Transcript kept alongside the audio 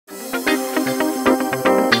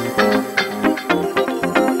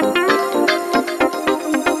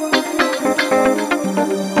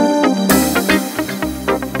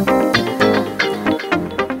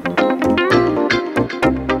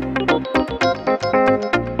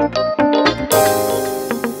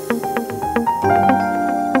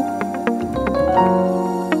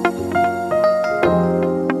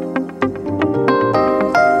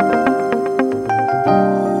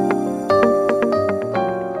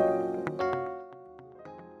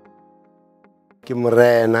ke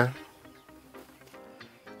morena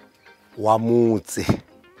wa motse,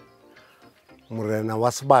 morena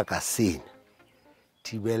wa sebaka sena.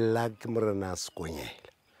 Thibella ke morena Sekonyela.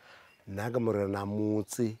 Nna ke morena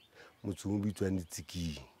motse, motseng o bitswang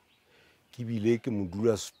Ditsiking. Ke bile ke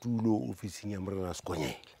modula setulo ofising ya morena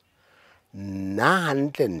Sekonyela. Nna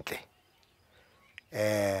hantle-ntle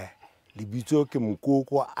lebitso ke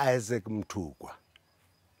Qwaqwa Isaac Mthokwa.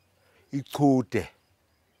 Iqhote.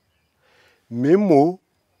 Mme mo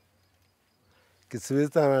ke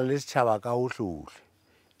sebetsana le setjhaba ka hohle.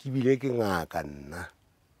 Ke bile ke ngaka nna.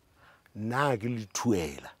 Nna ke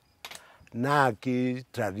lethuela. Nna ke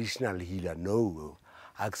traditional healer. No,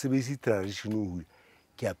 ha ke sebedise traditional healer.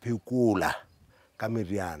 Ke a phekola ka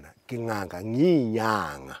meriana. Ke ngaka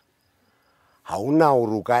nyenyanga. Ha hona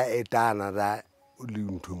hore o ka etana da le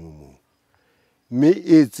ntho mo. Mme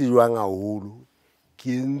e tsejwang haholo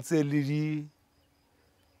ke ntse le di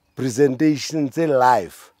presentation tse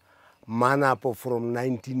live manapo from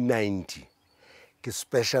 1990. Ke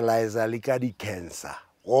specialize le ka di cancer,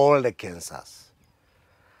 all the cancers.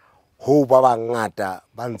 Ho ba bangata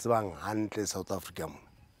ba ntse bang hantle South Africa mo.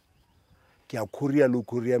 Ke a Korea le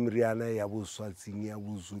Korea meriana ya bo Swatseng, ya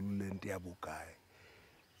bo Zululand, ya bo kae,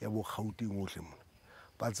 ya bo Gauteng hohle mo.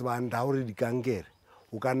 Ba tseba nda hore di kankere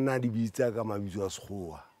o ka nna di bitsa ka mabitso a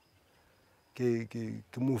sekgowa.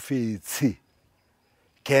 Ke mofetse.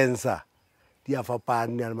 Cancer di a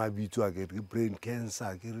fapana le mabitso a ke brain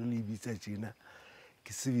cancer ke re le bitsa tjena,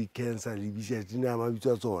 ke civic cancer le bitsa tjena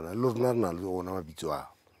mabitso a tsona. Le rona rena le ona mabitso a.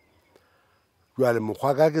 Jwale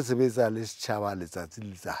mokgwa ka ke sebetsa le setjhaba letsatsi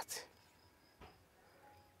le letsatsi.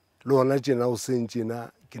 Le ona tjena o seng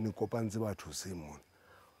tjena ke ne kopantse batho se mona.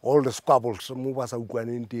 All the squabbles mo ba sa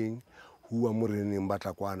utlwaneng teng huwa moreneng ba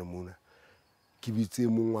tla kwana mona. Ke bitse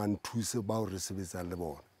mong wa nthuse ba hore sebetsa le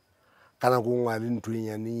bona. Kana go ngwa le ntho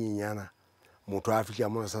e nyenyana motho a fihla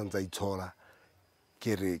mona sa ntse a itshola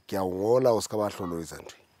ke re ke a ngola o ska ba hloloetsa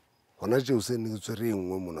ntho. Hona je o se ne ke tswere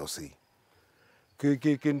engwe mona o se.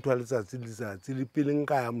 Ke ntwa letsatsi le letsatsi le pele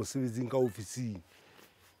nka ya mosebetsing ka ofising.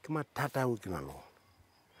 Ke mathata o ke na lona.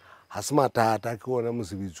 Ha se mathata ke ona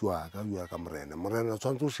mosebetsi wa ka bua ka morena. Morena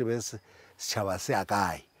tshwantse o shebe setjhaba se a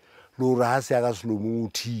kae. Le hore ha se ya ka selomo o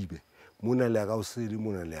thibe. Mona le ya ka o sele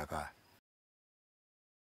mona le ya kae.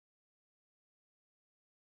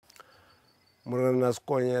 Morena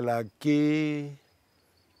Sekonyela ke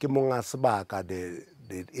monga sebaka de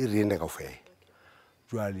e rene kaofela.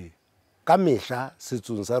 Jwale ka mehla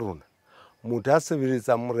setsong sa rona motho a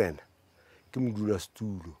sebeletsang morena ke modula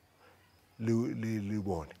setulo le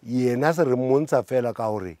bona. Yena se re mmontsha fela ka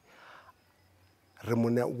hore re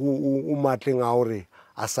mona o matleng a hore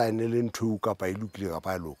a saenele ntho kapa e lokile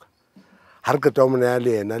kapa e loka. Ha re qeta ho mona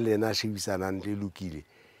le yena a shebisanang le lokile.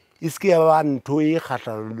 E se ke ya ba ntho e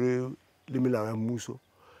kgahlano le melao ya mmuso.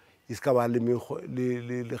 E se ka ba le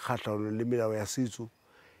kgahlano le melao ya setso.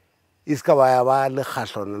 E se ka ba ya ba le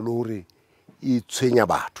kgahlano le hore e tshwenya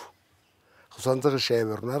batho. Go swantse re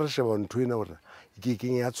shebe rona re sheba ntho ena hore ke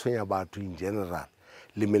keng ya tshwenya batho in general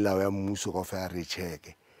le melao ya mmuso ka fa re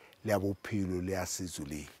cheke le ya bophelo le ya setso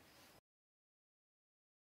le.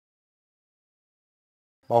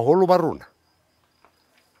 Baholo ba rona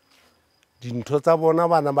dintho tsa bona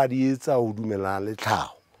bana ba di etsa ho dumellana le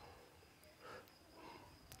tlhaho.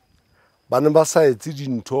 Bana ba sa etse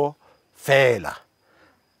dintho fela.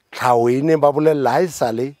 Tlhaho e ne ba bolella ha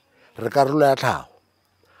esale re karolo ya tlhaho.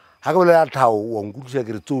 Ha ke bolela tlhaho wa nkutlwisa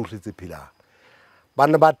ke re tsohle tse phelang.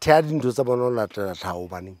 Bana ba thea dintho tsa bona ho latela tlhaho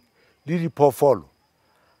baneng. Le diphoofolo.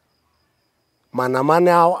 Manamane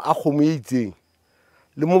a kgomo e itseng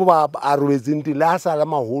le mo ba a robetseng teng le ha sa le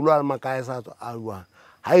maholo a le makae sa a buang.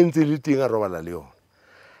 Ha e ntse le teng a robala le yona.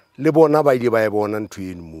 Le bona ba ile ba e bona ntho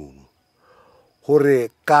eno mono. Hore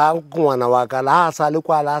ka ngwana wa ka la ha sa le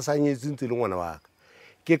kwa la sa nyetse ntse le ngwana wa ka.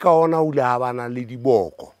 Ke ka ona o le ha bana le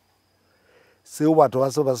diboko. Seo batho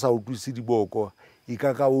ba se ba sa utlwise diboko e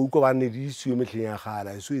ka o utlwa ba ne di siyo mehleng ya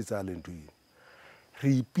kgale e so etsa le ntho eno.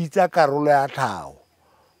 Re ipitsa karolo ya tlhaho.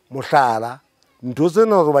 Mohlala ntho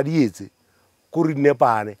tsena hore ba di etse ko re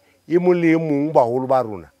nepane e mong le e mong baholo ba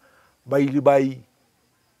rona ba ile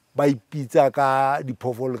ba ipitsa ka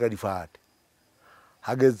diphoofolo ka difate.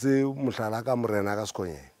 Ha ke tse mohlala ka morena ka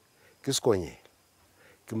Sekonyela. Ke Sekonyela.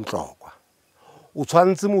 Ke Motlokwa. O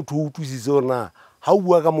tshwantse motho o utlwisise hore na ha o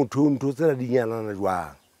bua ka motho ntho tsena di nyanana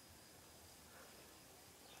jwang.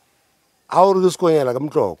 Ha o re ke Sekonyela ka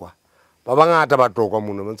Motlokwa ba bangata ba Tlokwa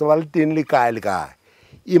mona ba ntse ba le teng le kae le kae.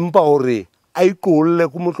 Empa hore a iqolle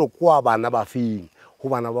ko Motlokwa bana ba feng ho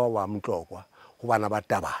bana ba Motlokwa ho bana ba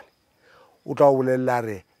Tabane. O tla o bolella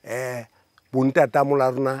re bontatamola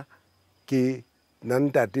rona ke nna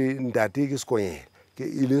ntate ke sekonyela ke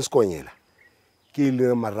e leng sekonyela ke e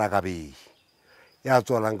leng marakabedi ya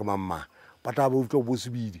tswalang ke mamma ba tla bo utlwa bo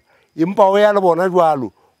sebidi empa o ya le bona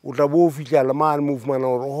jwalo o tla bo fihla le mane mo fumana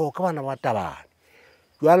hore o ka bana ba tabane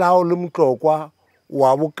jwale ha o le Moqwaqwa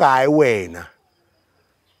wa bokae wena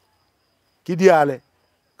ke diale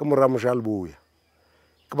ke mora Moshaleboya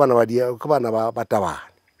ke bana ba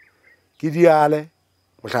tabane ke diale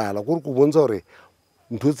mohlala gore ko bontsha hore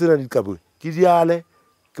ntho tsena di tla bo ke diale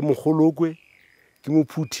ke Mogolokwe ke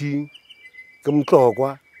Mophuthing ke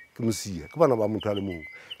Moqwaqwa ke Mosia ke bana ba motho a le mong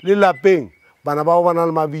le lapeng bana ba bana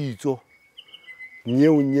le mabitso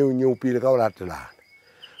nyeo pele ka o latelana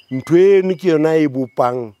ntho eno ke yona e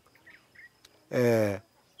bopang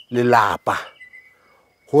lelapa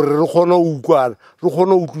gore re kgone ho utlwana re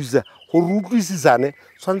kgone ho utlwisisa gore re utlwisisane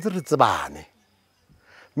tshwantse re tsebane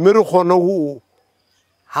mme re kgone ho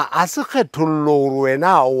ha se kgethollo hore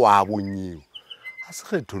wena o a bonyeo ha se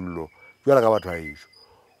kgethollo jwale ka batho ba heso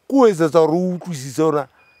ko etsetsa hore o utlwisise ona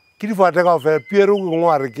ke difate kaofela piere o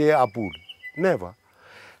ngwe a re ke apole never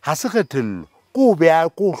ha se kgethollo ko beya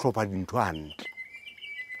ko hlopha dintho hantle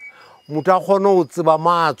motho a kgone ho tseba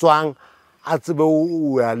ma tswang a tsebe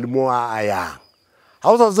o ya le mo a yang ha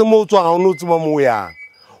o sa se mo tswang ha o no tseba mo yang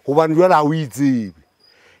hobane jwale ha o itsebe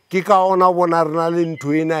ke ka ona bona rena le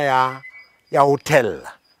ntho ena ya ho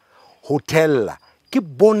thella ke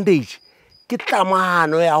bondage ke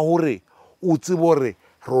tlamano ya hore o tsebe hore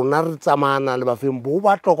rona re tsamana le bafeng bo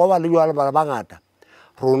ba tlokwa ba le jwale ba bangata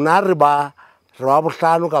rona re ba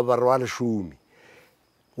bohlano ka ba re ba 10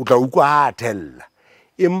 o tla utlwa ha thella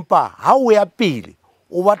empa ha o ya pele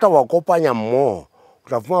o batla wa kopanya mmoho o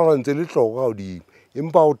tla fumana hore ntse le hloko ka hodimo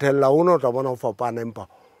empa o thella hona o tla bona ho fapana empa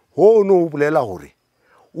ho no o bolela hore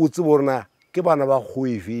o tsebe hore na ke bana ba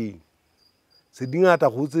kgoefeng se dingata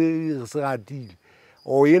go tse se gatile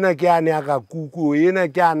o yena ke ane a ka kuku o yena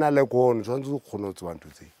ke ana le kono tshwantse go kgona ho tseba ntho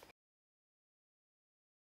tse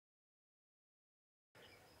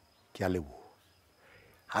ke a leboha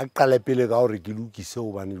ha qale pele ka hore ke lokise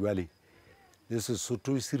hobane jwale le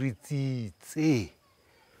Sesotho se re tsitse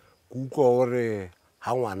ke utlwa hore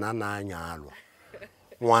ha ngwanana a nyalwa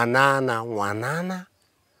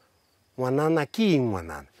ngwanana ke eng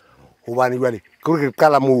ngwanana hobane jwale ke re ke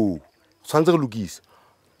qala moo tshwantse re lokise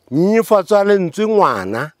nyenyefatso ya lentswe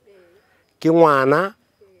ngwana ke ngwanana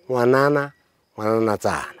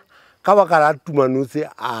tsana ka baka la tumanotse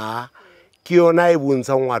a ke yona e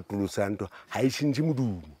bontsha ngwatolosa ntho ha e tshintse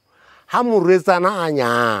modumo ha morwetsana a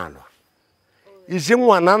nyalwa e se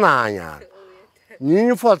ngwanana a nyalwa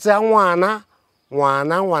nyenyefatso ya ngwanana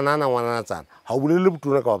tsana ha o bolele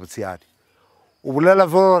botona ka botshehadi o bolela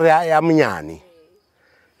fela ya monyane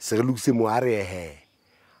se re lokise mo a re he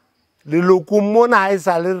leloko mona ha e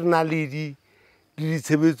sa le rena le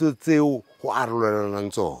ditshebetso tseo go arolelanang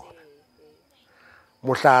tsona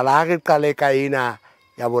mohlala ha re qale ka ena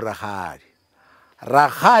ya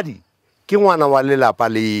rakgadi ke ngwana wa lelapa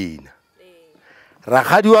lena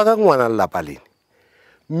rakgadi wa ka ngwana lelapa lena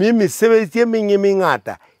mme mesebetsi e meng e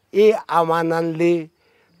mengata e amanang le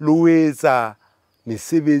ho etsa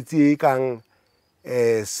mesebetsi e kang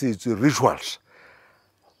setso rituals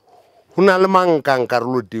ho na le mankang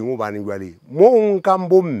karolo teng hobane jwale mo nkang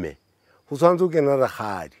bomme ho tshwanetse ho kena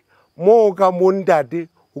rakgadi mo ka montate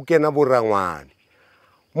ho kena borangwane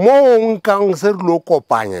mo nkang se re lo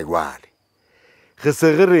kopanya jwale re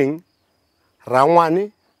se re reng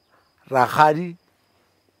rangwane rakgadi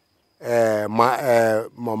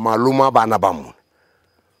maloma bana ba mona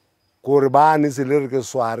gore ba ne se le re ke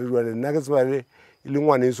sware jwale nna ke tseba le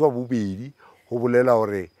ngwaneso wa bobedi ho bolela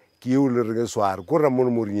hore ke eo le re ke sware ko ra mo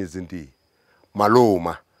mo re nyetseng teng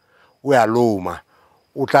maloma o ya loma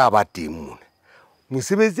o tla ba teng mona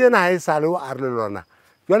mosebetsi ena ha e sale o arolelwana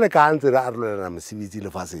jwale ka ntse re arolelana mosebetsi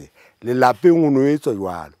lefatsheng lelapeng o no etswa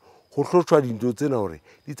jwalo go hlotshwa dintho tsena hore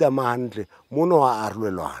di tsamaya hantle mona wa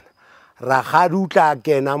arolelwana rakgadi o tla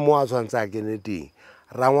kena mo a tshwantse a kene teng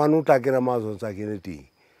rangwane o tla kena mo a tshwantse a kene teng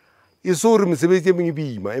e se hore mosebetsi e meng e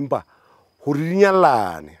boima empa hore di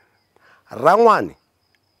nyallane rangwane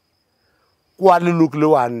kwa leloko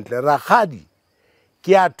leo hantle rakgadi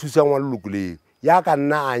ke a thusang wa leloko leo ya ka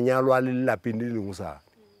nna a nyalwa le lelapeng le lengwe sa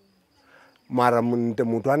mara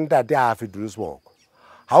motho a ntate a fetole seboko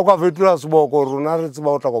ha o ka fetola seboko rona re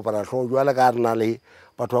tseba o tla kopana hlooho jwale ka rena le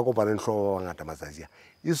batho ba kopaneng hlooho ba ngata matsatsi a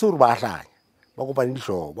e se hore ba hlanya ba kopane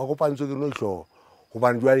dihlooho ba kopantswe ke no dihlooho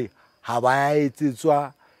hobane jwale ha ba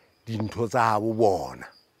etsetswa dintho tsa habo bona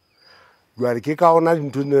jwale ke ka ona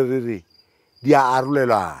dintho ne re re di a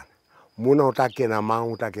arolelana mona o tla kena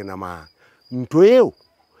mang o tla kena mang ntho eo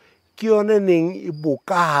ke yone neng e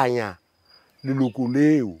bokahanya leloko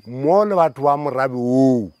leo mo le batho ba morabe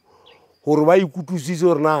oo gore ba ikutlwisise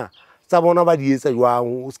gore na tsa bona ba di etsa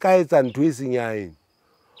jwang. O ska etsa ntho e seng ya eno.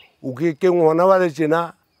 O ke ngwana ba le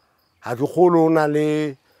tjena ha ke kgolo o na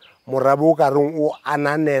le morabe o ka reng o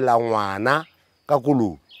ananela ngwana ka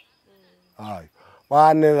kolobe. Hai ba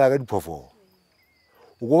ananela ka diphoofolo.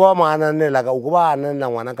 O go ba mo ananela ka o go ba ananela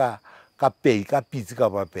ngwana ka pitsi ka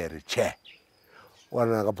papere tjhe o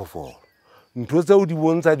ananela ka phoofolo. Ntho tseo di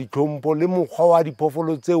bontsha ditlhompho le mokgwa wa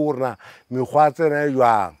diphoofolo tseo rena mekgwa tsena e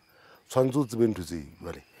jwang tshwantse o tsebe ntho tseo.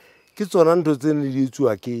 Jwale ke tsona ntho tse ne di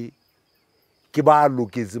etsuwa ke ba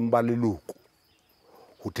loketseng ba leloko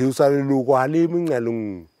go theosa leloko ha le menga le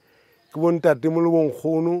nngwe ke bontate mo le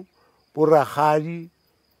bonkgono bo rakgadi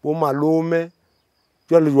bo malome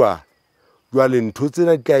jwale ntho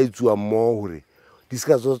tsena di tla etsuwa mmoho gore di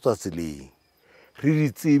ska tswa tseleng re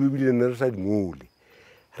di tsebe ebile ne re sa di ngole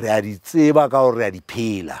re a di tseba ka gore re a di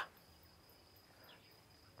phela.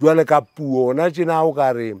 Jwale ka puo ona tjena o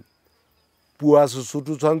ka re puo ya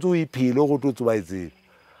Sesotho tshwantse o iphele go tlo tsoba e tsebe.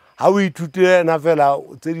 Ha o ithutile ena fela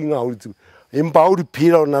tse ding ha o di tsebe empa o di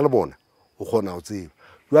phela o na le bona o kgona ho tseba.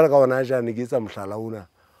 Jwale ka ona jane ke etsa mohlala ona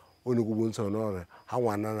o ne go bontsha ona gore ha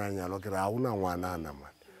ngwana na nyalo ke re ha hona ngwana na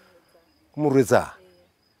man ke morwetsa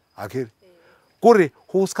akere kore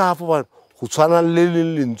go ska fa go tshwana le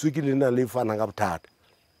lentswe ke lena le fana ka bothata.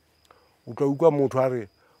 O tla utlwa motho a re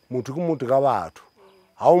motho ke motho ka batho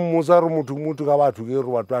ha o mmotsa re motho ke motho ka batho ke re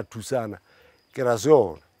batho a thusana ke ra se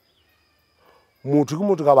yona. Motho ke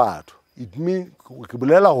motho ka batho it mean ke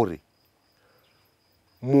bolela gore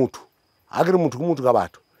motho ha ke re motho ke motho ka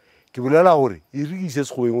batho ke bolela gore e re ise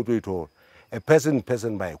sekgoeng o tlo ithola a person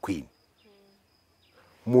by a queen.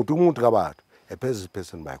 Motho ke motho ka batho a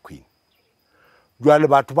person by a queen. Jwale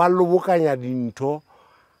batho ba lobokanya dintho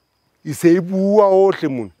e se e bua ohle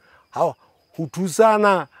mona ha go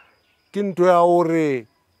thusana ke ntho ya gore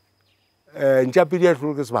ntšapedi ya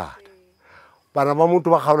tlholo ke sebata bana ba motho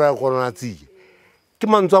ba kgaola ya kgona tsie ke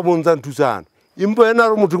mantswe a bontshang thusana empa ena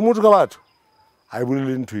re motho ke motho ka batho ha e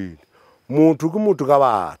bolele ntho eno. Motho ke motho ka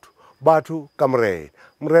batho ka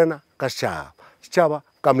morena ka setšhaba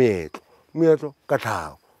ka moetlo ka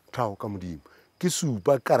tlhago ka modimo ke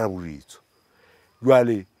supa karaboletso.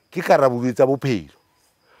 Jwale ke karaboletsa bophelo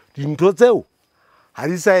dintho tseo ha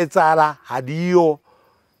di sa etsala ha dio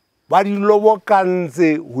ba di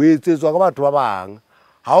lobokantse ho etsetswa ka batho ba bang.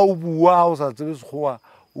 Ha o bua o sa tsebe sekgowa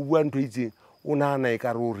o bua ntho itseng o nahana e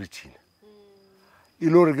ka re o re tjena e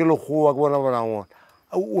le hore ke lekgowa ke bona ngwana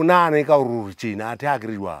o nahana e ka o re tjena athe ha ke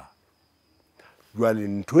re jwang. Jwale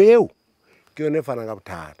ntho eo ke yone e fanang ka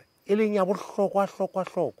bothata e leng ya bohlokwa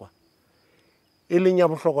e leng ya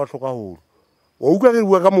bohlokwa haholo. Wa utlwa ke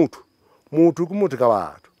bua ka motho ke motho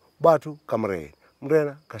ka batho ka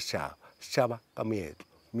morena ka setšhaba ka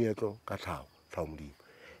moetlo ka tlhago modimo.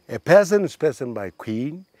 A person is person by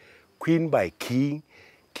queen by king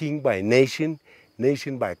by nation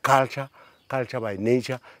by culture by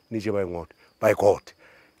nature by God.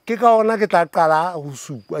 Ke ka ona ke tla qala ho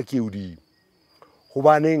supa ke hodimo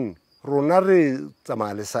gobaneng rona re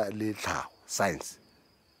tsamaya le tlhago science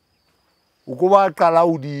o go ba qala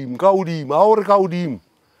hodimo ka hodimo ha o re ka hodimo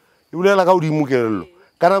e bolela ka hodimo kelello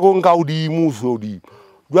ka nako nka hodimo o so hodimo.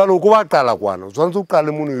 Jwale o go ba qala kwana o tshwanetse o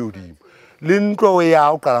qale mono e hodimo le ntlo ya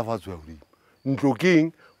o qala fatshe ya hodimo. Ntlo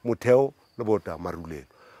keng motheo le bota marulelo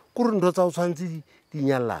kore ntho tsa o tshwanetse di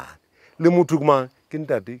nyallane le motho ke mang ke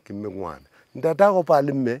ntate ke mme ngwana ntate a kopa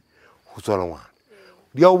le mme go tswala ngwana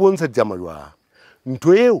di a o bontsha ditsamaya jwang.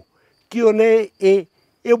 Ntho eo ke yone e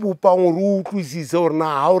bopang gore o utlwisise gore na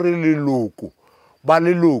ha o re leloko ba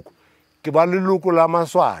leloko ke ba leloko la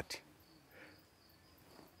Maswati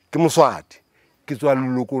ke Moswati ke tswa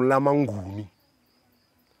leloko la Manguni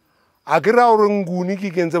a ke ra gore Nguni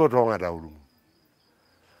ke kentse batho ba ngata holo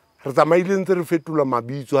re tsamaile ntse re fetola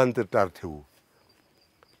mabitso a ntse ta re theo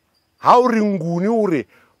ha o re Nguni o re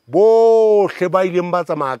bohle ba ileng ba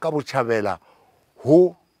tsamaya ka botjhabela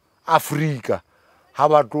ho Afrika ha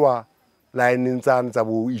ba tloa laeneng tsa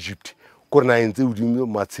bo Egypt kore na entse hodimo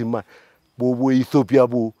matshima bo Ethiopia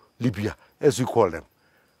bo Libya as we call them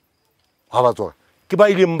ha ba tswa ke ba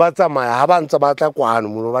ileng ba tsamaya ha ba ntse ba tla kwano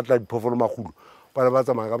mono ba tla diphoofolo magolo ba ba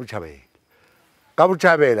tsamaya ka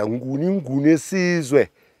botjhabela Nguni sizwe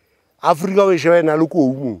Afrika we sheba ena le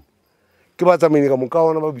koumo ke ba tsamaile ka moka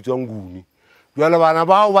ona ba bitswa Nguni. Jwale bana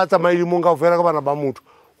bao ba tsamaile mo ka ofela ka bana ba motho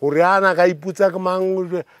gore ana ka iputsa ke mang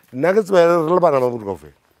nna ke tsebe re le bana ba motho ka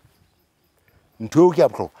ofela. Ntho eo ke a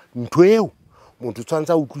bohlokwa ntho eo motho tshwantse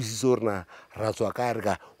a utlwisise gore na ra tswa ka re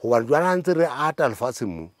ka gobane jwale a ntse re ata lefatsheng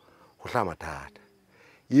mo go tla mathata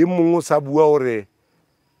ye mongwe o sa bua gore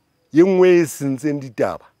ye nngwe e sentseng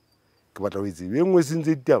ditaba ke batla o itse e nngwe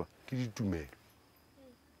sentse ditaba ke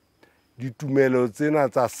ditumelo tsena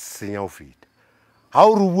tsa senya ho feta. Ha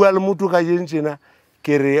o re bua le motho ka tjena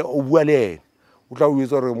ke re o bua le ena o tla o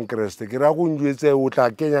etsa re mokreste ke ra go njwetse o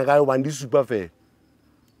tla kenya ka ba ndi supa fela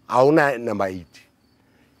a ona number 8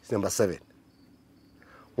 it's number 7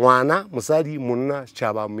 ngwana mosadi monna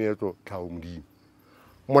tshaba meetlo tlhaho modimo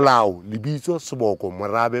molao lebitso seboko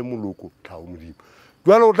morabe moloko tlhaho modimo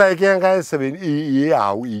jwale o tla kenya ka 7 e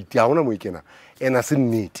a o 8 a ona mo ikena ena se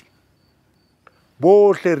nnete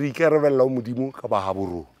bohle re ikarabella ho modimo ka ba ha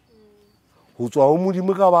borona ho tswa ho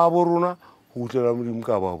modimo ka ba ha borona ho tlela modimo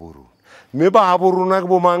ka ba ha borona mme ba ha borona ke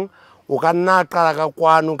bomang o ka nna qala ka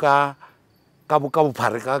kwano ka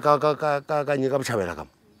bophare ka nyeka botjhabela ka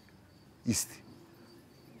east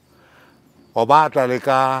o batla le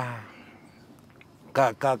ka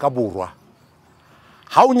borwa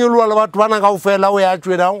ha o nyelwa le batho bana kaofela o ya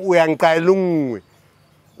tjwena o ya nka le nngwe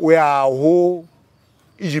o ya ho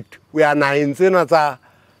Egypt o ya naheng tsena tsa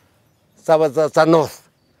north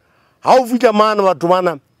ha o fihla mana batho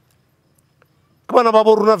bana ke bana ba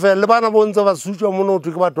borona fela le bana bo ntse ba sutswa mona o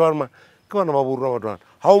thwe ke batho ba ke bana ba borona batho bana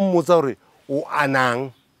ha o mmotsa hore o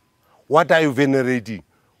anang what are you venerating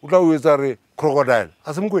o tla o etsa re crocodile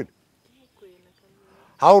a se mkwena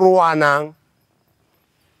ha o re o anang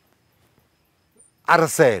a re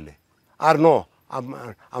sele a re no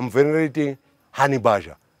I'm venerating honey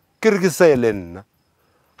badger ke re ke sele nna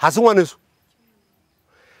ha se ngwaneso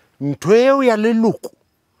ntho eo ya leloko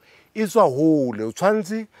e tswa hole o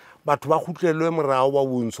tshwantse batho ba khutlelwe morao ba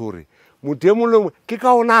bontsho hore motho e mong le mong ke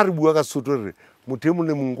ka ona re bua ka Sesotho re motho e mong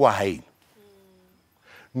le mong kwa haeno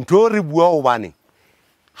ntho re bua hobane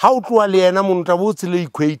ha o tloa le yena motho tla bo tsele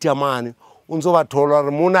equator mane o ntse ba thola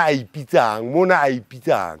re mona a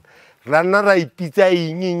ipitsang ra nna ra ipitsa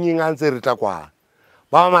eng a ntse re tla kwana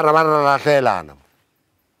ba mara ba ra lahlelana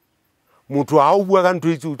motho ha o bua ka ntho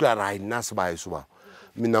e tse o tla ra nna sebaeso ba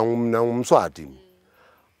mina ngumswati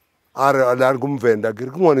are kumvenda ke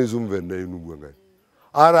re ke ngwaneso umvenda yena o bua ngae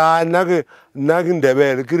ara nna ke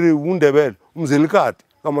ndebele ke re undebele umzelikati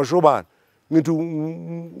kamashobane ngithi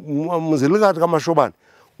umzelikati kamashobane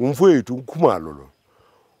umfowethu ukhumalo lo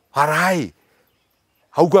ara hayi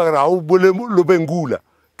ha o ka ra o bole lo bengula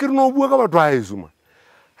ke re no bua ka batho ha heso man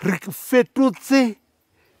re fetotse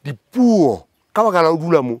dipuo ka baka la o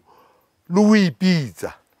dula mo le o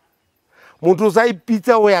ipitsa motho o sa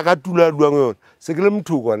ipitsa o ya ka tula a duang yona se ke le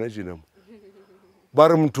mthoko ana tjena mo ba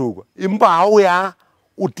re mthoko empa ha o ya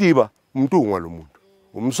o tiba mntungwa lo muntu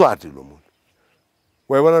umswati lo muntu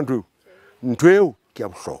wa bona ntho eo ke ya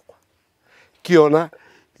bohlokwa ke yona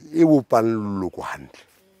e bopang leloko hantle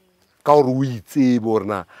ka hore o itsebe hore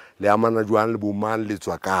na le amana jwang le bomang le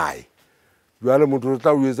tswa kae jwale motho o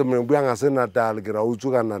tla o etsa mona buang a se Natal ke ra o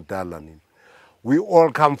tswa ka Natal nini we all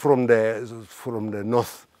come from the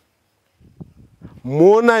north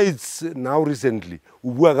mona it's now recently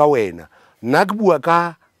o bua ka wena nna ke bua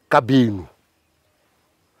ka Beno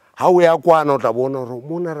ha o ya kwana o tla bona hore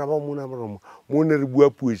mona ra ba mona re bua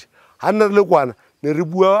puo ha nna re le kwana ne re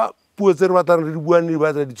bua puo tse re batlang re di bua ne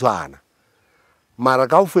ba tsa di tshwana mara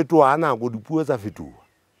ka o fetoha nako dipuo tsa fetoha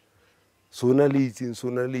sona le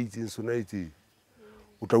itseng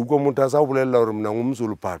o tla utlwa motho a sa bolella hore mna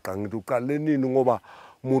ngumzulu phaqa ngithi uqale nini ngoba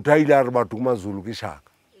motho a ile a re batho kumazulu ke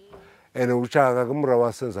shaka ene ushaka ke mora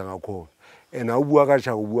wa senza ngakhona ene a bua ka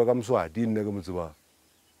shaka o bua ka Mswati nne ke motseba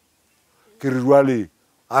ke re jwale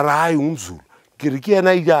a re hayi ngumzulu ke re ke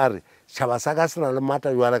yena ile a re tšhaba sa ka sena le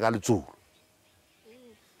mata jwale ka letsolo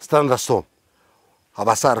thunderstorm ha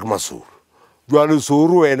ba sa re ke masolo jwale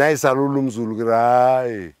soro wena e sa lo le mzulu ke re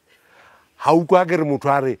hayi ha o kwa ke re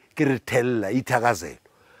motho a re ke re thella ithakazelo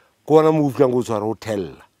ke ona mo utlwang go tshwara ho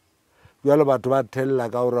thella jwale batho ba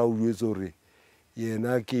thella ka ora o jwetse hore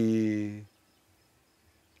yena ke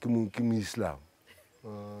Islam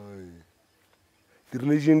the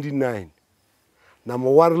religion denied number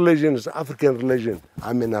one religion is African religion.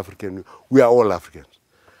 I'm an African. We are all Africans.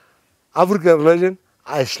 African religion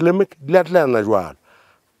Islamic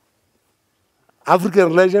African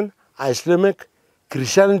religion Islamic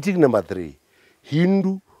Christianity number 3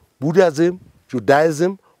 Hindu Buddhism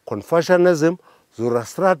Judaism Confucianism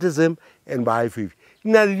Zoroastrianism and Baha'i faith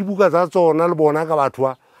ina le dibuka tsa tsona le bona ka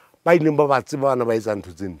batho ba ileng ba batse bana ba etsa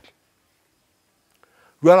ntho tsentle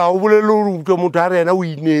jwala o bolele hore utwe motho a rena o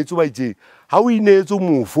inetse ba itseng ha o inetse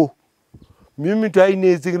mofo mme motho a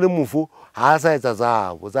inetse le mofo ha sa etsa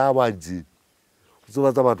tsabo tsa ba ditse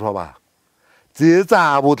o tsa batho ba ba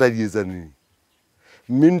tsetsa bo tla di etsa neng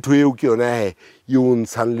mme ntho eo ke yona he e o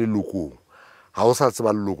ntshang lelokong ha o sa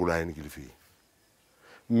tseba leloko la ene ke lefeng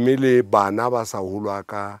mme le bana ba sa holwa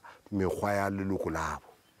ka mekgwa ya leloko labo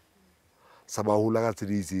sa ba hola ka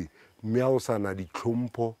tsela e itseng, mme ha o sana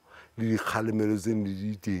ditlhompho le dikgalemelo tse ne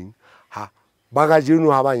di teng ha ba ka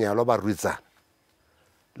jeno ha ba nyalwa ba rwetsana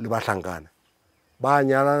le bahlankana ba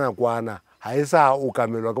nyalana kwana ha e sa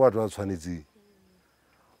okamelwa ke batho ba tshwanetseng.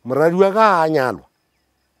 Moradi wa ka ha nyalwa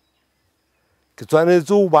ke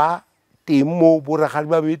tshwanetse ho ba teng mo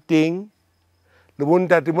borakgadi ba be teng le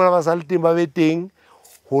bontate mola ba sa le teng ba be teng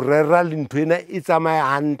ho rera le ntho ena e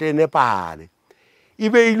tsamaya hantle nepahale e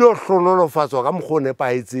be ile ho hlonolofatswa ka mokgwa o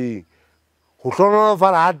nepahetseng. Ho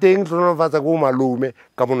hlonolofala ha teng hlonolofatsa ke ho malome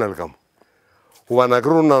ka mona le ka mo hobane ke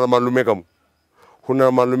re ho na le malome ka mo ho na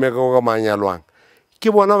le malome ka manyalwang ke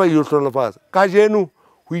bona ba ile ho hlonolofatsa ka jeno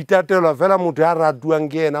ho itatelwa fela motho ya ratuwang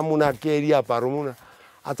ke yena mona ke diaparo mona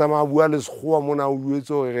a tsamaya bua le sekgowa mona o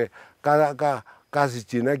buetse hore ka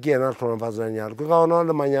setjena ke yena hlonolofatsang nyalo ke ka ona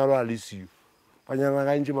le manyalo a le siyo banyana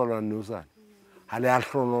ka ntse balwane o sane ha le a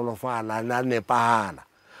hlonolofala la nepahala.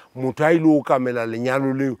 Motho a ile o kamela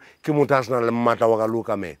lenyalo leo ke motho a sena le mmatla wa ka le o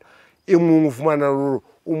kamela e mong o fumana o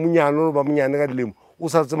monyane o ba monyane ka dilemo o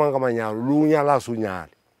sa tsemang ka manyalo le o nyala a so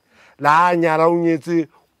nyale la nyala o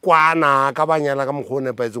nyetse kwana ka banyala ka mokgwa o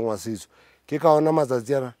nepahetseng wa setso ke ka ona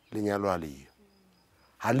matsatsi ana lenyalo a leyo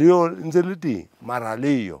ha leyo ntse le teng mara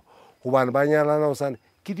leyo hobane ba nyalana o sane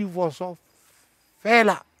ke divoso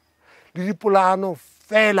fela le dipolano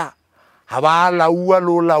fela ha ba laua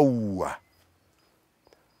le o laua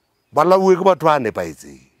ba lauwe ke batho ba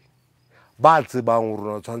nepahetseng ba tsebang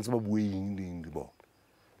hore o tshwanetse ba bue eng le bona.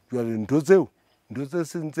 Jwale ntho tse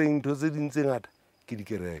sentseng ntho tse ding tse ngata ke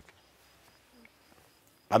dikereke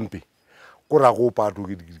ampe ko ra go pato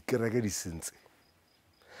ke dikereke di sentse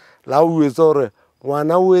la o etsa hore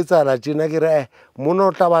ngwana o etsala tjena ke re mona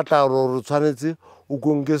o tla batla hore tshwanetse o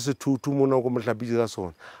konke sethuthu mona o ko mohlapise ka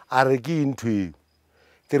sona a re ke ntho eo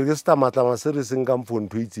ke re ke setamatlama se re seng ka mpho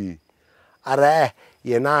ntho itseng a re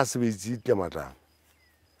yena a sebeditse tlamatlama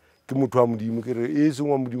ke motho wa modimo ke re e seng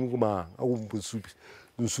wa modimo ke mang a go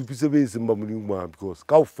nsupise be e seng ba modimo mang because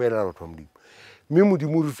ka o fela batho ba modimo mme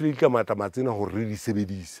modimo o re file tlamatlama tsena hore re di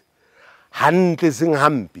sebedise hantle seng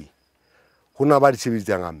hampe ho na ba di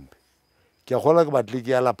sebedisang hampe. Ke a kgola ke batle ke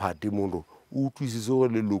ya laphate mono o utlwisise gore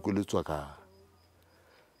leloko le tswa kae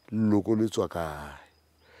leloko le tswa kae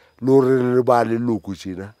le hore le ba leloko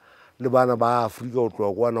tjena le bana ba Afrika ho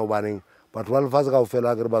tloha kwana hobaneng batho ba lefatshe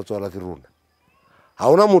kaofela ke re ba tswala ke rona ha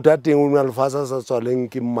ona motho a teng o nwa lefatshe a sa tswaleng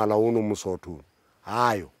ke mmala ono Mosotho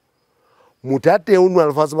hayo motho a teng o nwa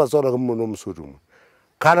lefatshe ba tswala ke mmala o Mosotho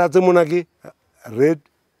colour tse mona ke red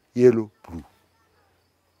yellow blue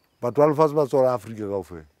batho ba lefatshe ba tswala Afrika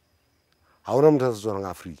kaofela ha ona motho a sa tswalang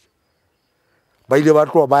Afrika ba ile ba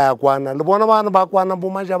tloha ba ya kwana le bona bana ba kwana bo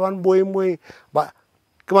majabane boeng ba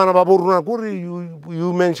ke bana ba bo rona ko re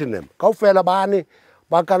you mention them kaofela bane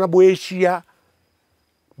ba kana bo Asia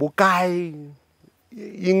bo kae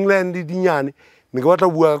England dinyane ne ke batla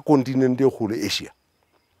bua ka continent e kgolo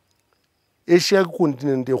Asia ke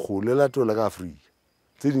continent e kgolo la tola ka Afrika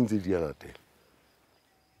tse ding tse di ya latela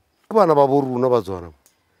ke bana ba bo rona ba tswana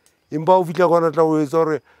empa o fitla kwana tla o etsa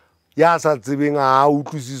hore ya sa tsebeng a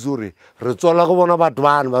utlwisise hore re tswala go bona batho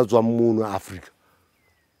bane ba tswang mono Africa.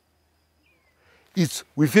 It's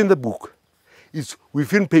within the book, it's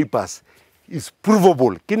within papers, it's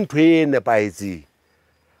provable ke ntho e nepahetseng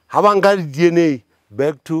ha ba nka di-DNA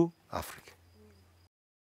back to Africa.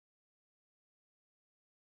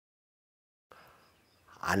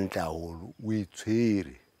 Hantle haholo o e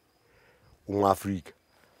tshwere o Moafrika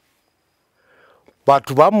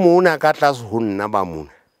batho ba mona ka tlase ho nna ba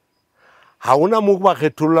mona ha ona mo ba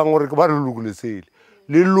kgethollang hore ke ba leloko le sele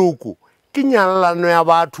leloko ke nyallano ya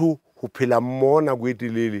batho ho phela mona go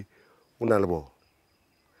etelele o na le bona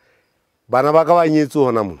bana ba ka ba nyetse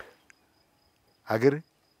hona mona ha kere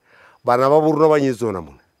bana ba borona ba nyetse hona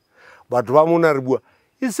mona batho ba mona re bua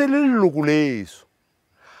e se le leloko leso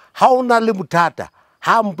ha ona le bothata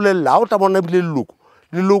ha mpolella ha o tla bona bile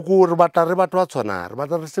leloko re batla re batho ba tshwanang re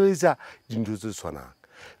batla re sebedisa dintho tse tshwanang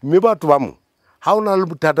mme batho ba mo ha ona le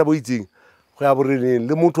bothata bo itseng go ya boreneng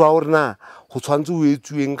le motho wa hore na go tshwantse o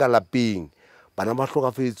etsuweng ka lapeng bana ba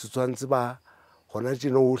hlokafetse tshwantse ba gona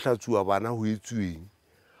tjena o hlatsuwa bana ho etsuweng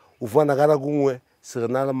o fana ka nako nngwe se re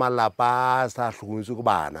na le malapa a sa hlokometswe ke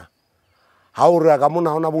bana ha o re ka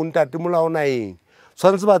mona hona bo ntate molao na eng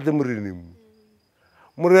tshwantse ba tle moreneng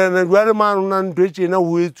morena jwale mane o na ntho e tjena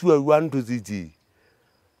ho etsuwa jwa ntho tse itseng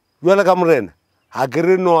jwale ka morena ha ke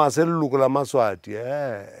re no a se leloko la Maswati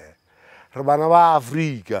re bana ba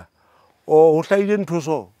Afrika o ho hlaile ntho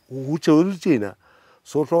so ho tjeo le tjena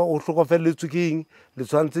so o hlokofelletswe ke eng le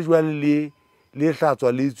tshwantse jwale le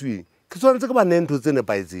hlatswa le etsuweng ke tshwantse ke ba ne ntho tse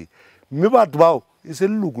nepaetseng mme batho bao e se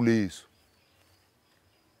leloko leso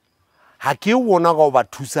ha ke bona go ba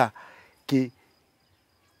thusa ke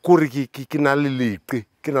kore ke na le leqe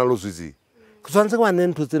ke na lo swetse ke tshwantse ke ba ne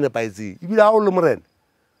ntho tsene paitseng ibile ha o le morena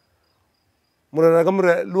ka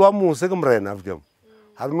morena le wa mose ke morena afjam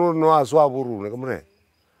ha re no a swa borone ke morena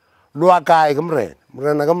lo wa kae ke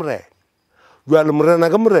morena ka morena jwale morena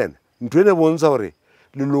ka morena ntho ene bontsha hore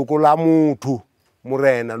leloko la motho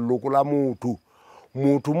morena leloko la motho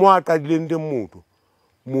mo a qadileng teng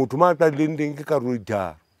motho mo a qadileng teng ke karolo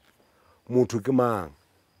tharo motho ke mang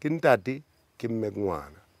ke ntate ke mme ke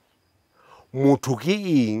ngwana motho ke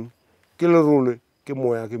eng ke lerole ke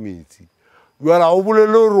moya ke metsi jwale o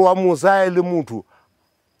bolele hore wa mosa le motho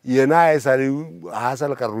yena ha sa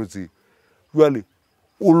le karolotse jwale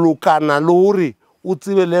o lokana le hore o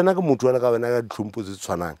tsebe le yena ke motho wala ka wena ka ditlhompho tse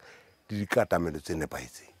tshwanang le dikatamelo tse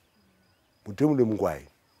nepaetseng motho mo le mokwae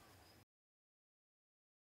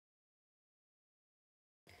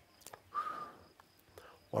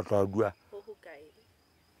wa tla dua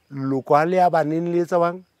loko a le ya baneng le etsa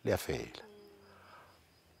bang le ya fela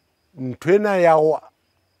ntwena ya go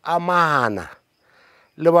amahana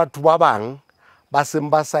le batho ba bang ba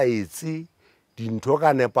seng ba sa etse dintho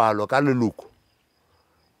ka nepalo ka leloko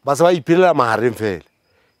ba se ba iphelela mahareng fela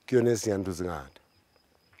ke yone se ntho tse ngata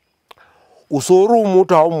o so re o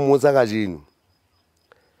motho ha o mmotsa ka jeno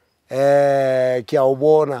ke a o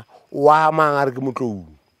bona wa mang a re ke motlou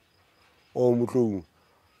o motlou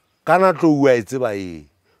kana tlou a etseba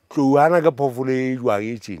tlou hana ke phofolo e jwang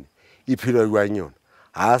e tjena e phela jwang yona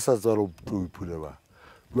ha sa tswa tlou phula ba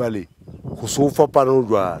jwale go so fapana o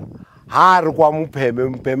jwang ha re kwa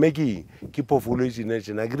mopheme ke phofolo e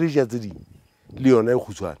tjena ke re ja tse ding le yona e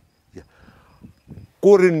khutshwana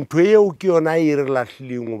kore ntho eo ke yona e re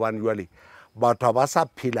lahlileng gobane jwale batho ba sa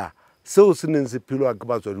phela seo se neng se phelwa ke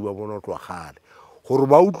batswadi ba bona tloa gale gore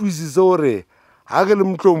ba utlwisise gore ha ke le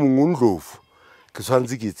motho mongwe ndlofu ke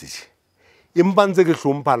tshwantse ke etse empa ntse ke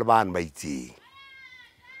hlompha le bana ba itseng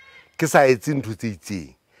ke sa etse ntho tse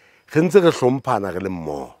itseng ge ntse ke hlomphana ge le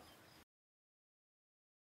mmogo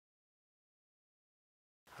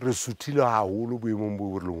re suthile haholo boemong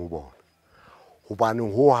bo re leng go bona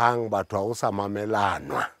gobaneng ho hang batho ha o sa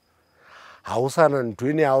mamelanwa ha o sana ntho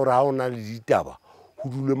ene ya gore ha o na le ditaba go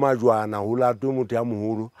dule majwana go latwe motho ya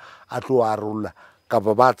moholo a tlo a rolla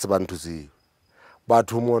kapa ba tseba ntho tseo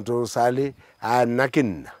batho motho sale a nna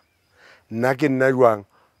ke nna jwang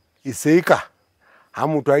e seka ha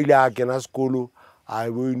motho a ile a kena sekolo a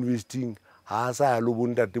bo investing ha sa ya lo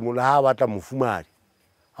bontatemolo ha batla mofumadi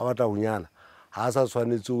ha batla go nyala ha sa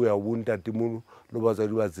tshwanetse go ya bontatemolo le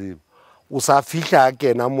batswadi ba tseba o sa fihla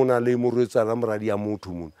kena mona le morwetsana moradi ya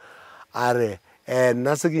motho mona a re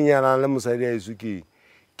nna se ke nyalana le mosadi a eso ke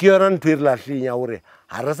yona ntho e re lahleng ya gore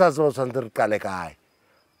ga re sa tseba tshwanetse re qale kae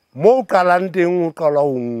mo o qalang teng o qalwa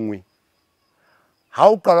go nngwe ha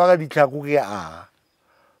o qalwa ka ditlhako ke a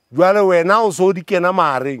jwale wena o so di kena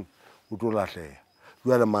mahareng o tlo lahlega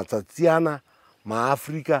jwale matsatsi ana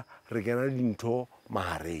maafrika re kena dintho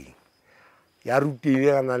mahareng ya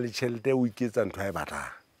rutile ga na le tšhelete o iketsa ntho a e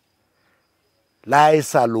batlang la e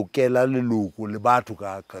sa lokela leloko le batho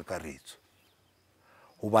ka kakaretso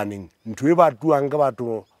gobaneng ntho e batuang ke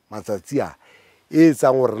batho matsatsi a e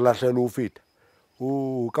etsang gore re latlhele o feta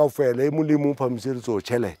o ka fela e molemo o phamiseditse go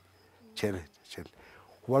tšhelete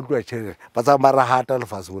go batuwa tšhelete ba tsang ba re hata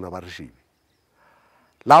lefase mona ba re shebe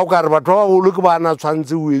la o ka re batho ba bagolo ke bana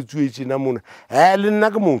tshwantse o etsuwe tjena mona le nna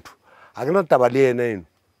ke motho a ke na taba le ena eno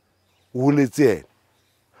o holetse ena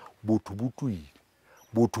botho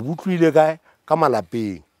bo tloile kae ka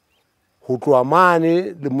malapeng go tloa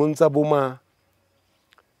mane le montsa boma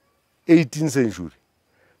 18th century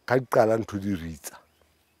ka diqala ntho di ritsa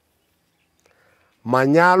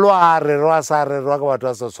manyalo a rerwa a sa rerwa ka batho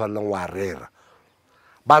ba sa tshwaneleng wa rera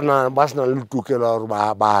ba sena le tokelo ya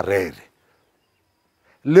gore ba rere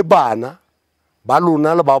le bana ba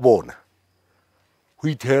lona le ba bona go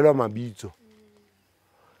itheelwa mabitso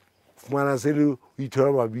fumana se le go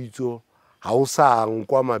itheelwa mabitso ga o sa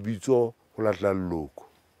nkwa mabitso go latla leloko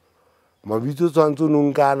mabitso tshwanetse o ne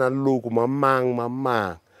nkana leloko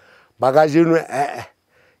mamang ba ka jeno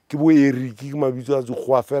ke bo Eriki ke mabitso a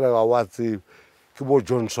tsekgowa fela ga wa tsebe ke bo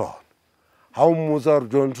Johnson ha o mmotsa gore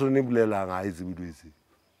Johnson e bolelang ga e tsebe dilo tse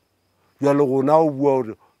jwale gona o bua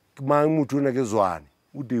gore ke mang motho o ne ke Zwane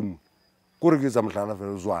o teng kore ke tsa mohlala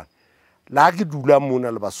fela Zwane la ke dula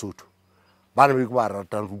mona le Basotho bana be ke ba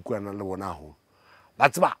ratang go utlwana le bona haholo ba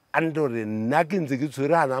tseba ante gore nna ke ntse ke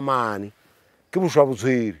tshwere ana mane ke bošwa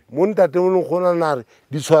botshwere mo ntate mo leng kgona na re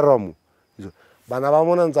di tshwarwa mo bana ba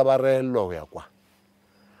mona ntse ba reellwa go ya kwa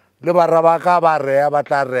le barra ba ka ba rea ba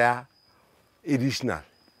tla rea additional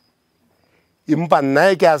empa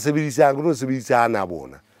nna e ke a sebedisang ke no sebedisa ana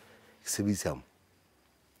bona ke sebedisa mo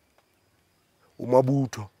o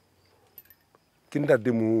Mabutho ke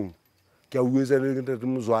ntate mo ke a uetsa le ke ntate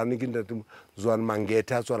Mozwane ke ntate Mozwane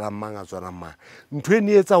Mangethe a tswala manga tswala mang ntwe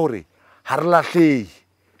ne etsa hore ha re lahlei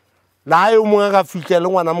la yo mongwe ka fihla le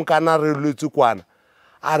ngwana mokana re letse kwana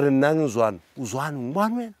a re nna Mozwane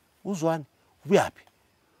ngwana wena Uzwane o buyapi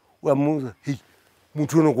wa mo hey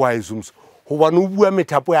motho no kwa isumsa hobane o bua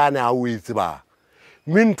methapo ya ne a o etse ba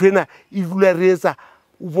mme ntwena e dula re etsa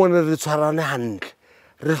o bone re tshwarane hantle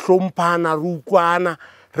re hlomphana re ukwana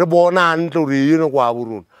re bona hantle hore yeno kwa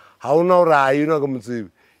borona ha ona hore a yeno ka motsebe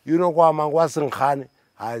yeno kwa mangwa Senkgane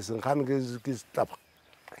ha Senkgane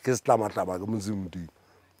ke setlamatlama ka motsebe motho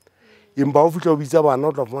empa o fihla o bitsa bana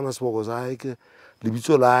o tla fumana seboko sa hae ke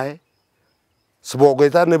lebitso la hae seboko e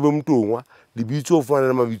tla ne be Motongwa lebitso o fumana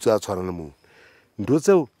le mabitso a tshwanang moo ntho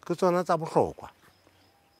tseo ke tsona tsa bohlokwa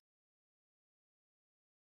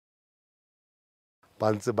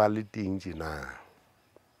ba ntse ba le teng tjena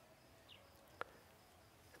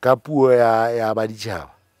ka puo ya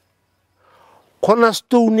baditjhaba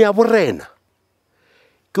cornerstone ya borena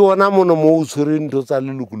ke ona mono mo o tshwere ntho tsa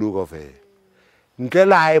leloko leo kaofela ntle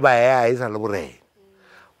le hae ba ya e sa le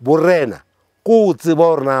borena ko o tseba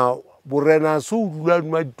hore na borena se o dula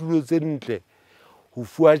dima ditulo tse ntle ho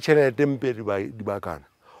fuwa tjhelete mpe dibakana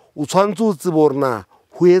o tshwantse o tsebe hore na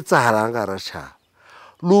ho etsahalang ka ratjhaba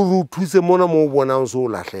le hore o thuse mona mo o bonang se o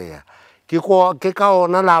lahleha ke ka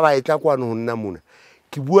ona la ba e tla kwane ho nna mona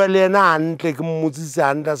ke bua le yena hantle ke mmotsise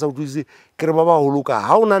hantle a sa utlwisise ke re ba baholo ka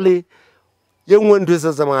ha o na le ye nngwe ntho e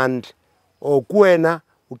sa tsamayang hantle o ke wena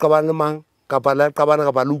o qabane le mang kapa le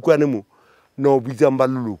le utlwane mo no o bitsang ba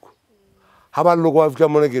leloko ha ba leloko ba fihla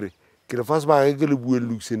mona ke re fa sebaka ke le bue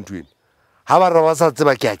le lokise nthwena ha ba re ba sa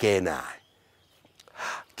tseba ke a kena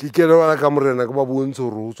ke kene wala ka morena ke ba bontshe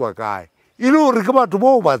hore o tswa kae e le hore ke batho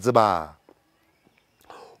bo ba tsebang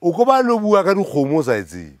o ko ba lo bua ka dikgomo o sa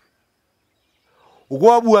etsebe o ko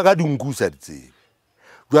ba bua ka dinku sa ditsebe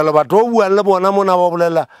jwale batho ba buang le bona mona ba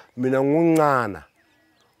bolela mina ngongcana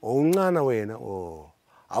o ngcana wena o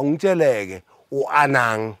a ngtsheleke o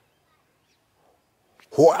anang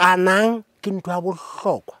ho anang ke ntho ya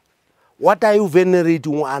bohlokwa what are you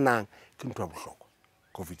venerating o anang ke ntho ya bohlokwa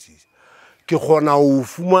go fetisa ke kgona ho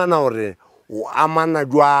fumana hore o amana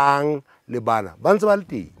jwang le bana ba ntse ba le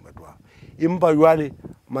teng batho ba empa jwale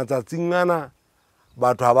matsatsing ana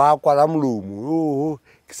batho ha ba kwala molomo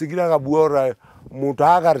ke se kila ka bua hore motho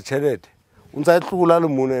a ka re tjhelete o ntsa e tlola le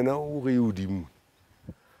monena o re hodimo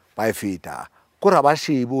ba e feta ko ra ba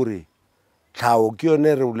shebe hore tlhaho ke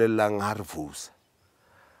yone re bolellang ha re fosa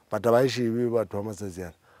batho ba shebe batho ba matsatsi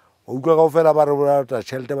ana o utlwa kaofela ba re bolata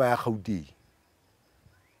tjhelete ba ya Gauteng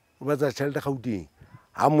o batla tjhelete Gauteng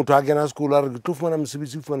ha motho a kena sekolo a re ke tlo fumana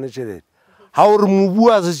mosebetsi o fumane tjhelete ha o re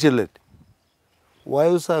mobu a se tjhelete wa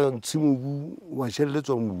yo sa ntshe mobu wa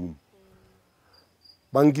tjheletswa mobung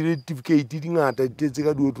ba nkile certificate di ngata di tetse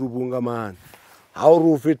ka diotropong ka mane ha o re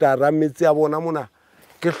o feta ra metsi a bona mona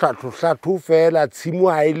ke hlatho fela tshimo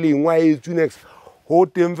ha e lengwa e etswe next ho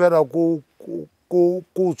teng fela ko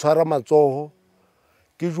tshwara matsoho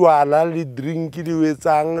ke jwala le drink le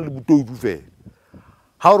wetsang le botoutu fela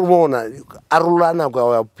ha o re bona a rola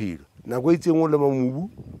nako ya bophelo nako e itseng o lema mobu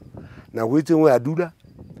nako e itseng o ya dula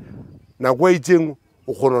nako e itseng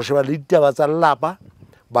o kgona ho sheba le ditaba tsa lelapa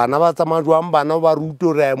bana ba tsamaya jwang bana ba rute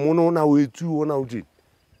hore a mona hona o etsuwe hona o tjena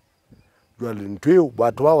jwale ntho eo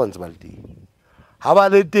batho ba ntse ba le teng ha ba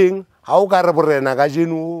le teng ha o ka re borena ka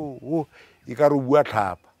jeno e ka re bua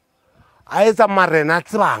tlhapa a etsa marena a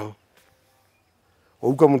tsebang o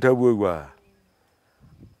utlwa motho a bua kwa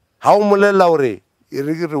ha o molela hore e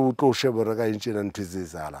re ke re o tlo sheba re ka ntjena ntho tse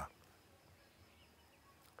etsahalang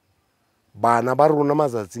bana ba rona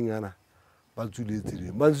matsatsing ana ba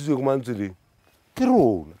tsuletse ba ntse go mantseleng ke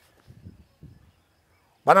rona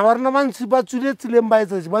bana ba rona ba ntse ba tsuletse ba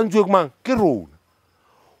etsa ba ntse go mang ke rona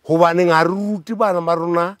hobane ga re ruti bana ba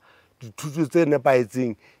rona dithuto tse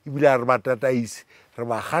nepaetseng ebile a re ba tataise re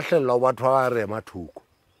ba kgahlella ho batho ba re mathoko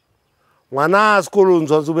ngwana a sekolong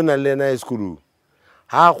tshwantse be na le yena a sekolong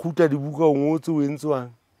ha kgutla dibuka o ngotse o entswang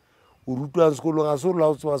o rutwang sekolong a se o la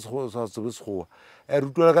o tseba sa tsebe sekgowa e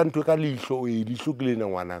rutwa ka ntho ka leihlo o e leihlo ke lena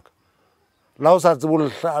ngwanaka la o sa tsebe le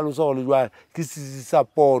hlalosa go le jwang ke sisi sa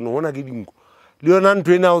pono hona ke dinko le yona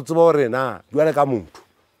ntho ena o tseba hore na jwale ka motho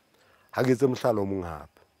ha ke tse mohlalo mong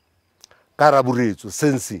hape ka raburetso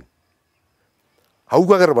sensing ha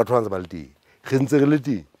utlwa ke re batho ba ntse ba le teng ge ntse re le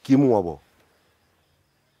teng ke mong wa bona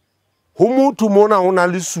ho motho mona ho na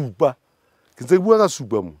le supa ke ntse ke bua ka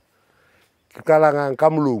supa mo ke qalangang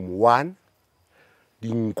ka molomo 1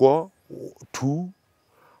 dinko 2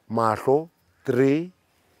 mahlo 3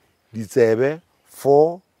 ditsebe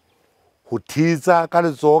 4 ho thetsa ka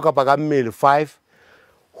letsogo kapa ka mmele 5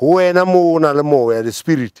 ho wena mo ona le moya the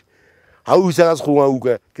spirit ha o isa ka sekgong a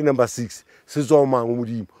uka ke number 6 se tswa mang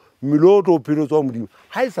modimo mmele o tlo phelo tswa modimo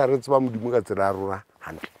ha isa re tseba modimo ka tsela ya rona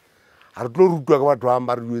hantle ha re tlo rutwa ka batho ba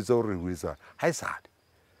ba re duetsa hore ho etsa ha isale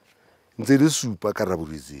ntse le supa ka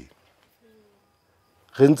raboletseng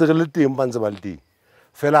ge ntse re le teng ba ntse ba le teng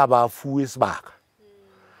fela ba fuwe sebaka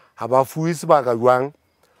ha ba fuwe sebaka jwang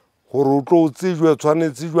gore o tlo tsejwe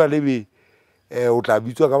tshwanetse jwa lebe o tla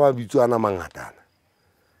bitswa ka mabitso ana mangatana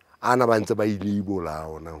ana ba ntse ba ile bola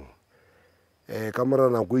ona ka mora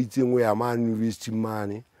nako e itseng o ya ma university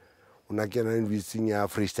mane o na kena university ya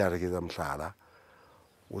Freestyle ke tsa mohlala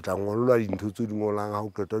o tla ngolwa dintho tse di ngolang ha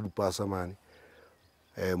o qeta dipasa mane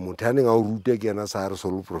motho a neng a o rute ke yena sa re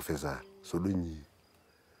solo professor solo nyi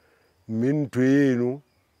mme ntho eno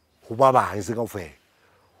go ba bang se ka ofela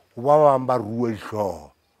go ba bang ba rua dihlooho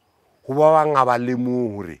go ba bang a ba le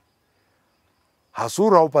mo hore ha se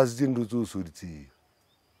ra o pasitse ntho tse o so di tseba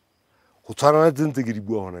go tshwana le ntse ke di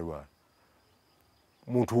bua hona jwale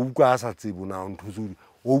motho o utlwa a sa tsebo na ntho tse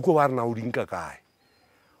o utlwa ba re na o di nka kae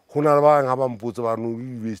go na le ba bang ha ba mpotse ba re no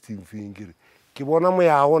university feng ke bona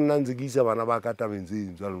moya go nna ntse ke isa bana ba ka tabeng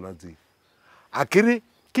tse ntse lona tse a kere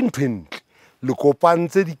ke ntho entle le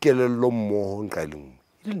kopantse dikelello mmoho nqa le nngwe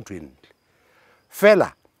ke ntho entle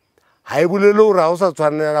fela ha e bolele hore ha o sa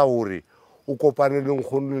tshwanela hore o kopane le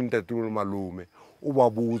nkgono le ntate le malome o ba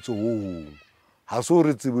botse ho hong ha se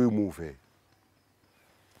hore tsebo e mo fe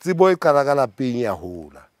tsebo e qala ka lapeng ya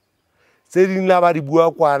hola tse ding la ba di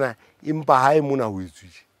bua kwana empa ha e mona ho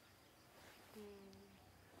etswile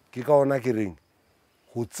ke ka ona ke reng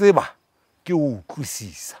ho tseba ke ho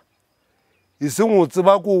utlwisisa e seng ho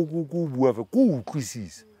tseba ko bua fe ko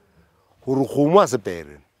utlwisisa hore kgomo a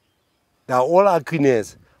sepere da all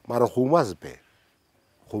happiness mara kgomo a sepere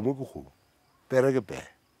kgomo ke kgomo pere ke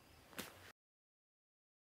pere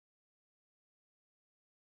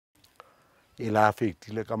e la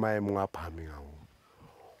affectile ka maemong a phahameng haholo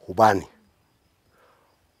hobane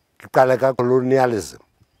ke qala ka colonialism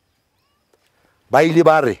ba ile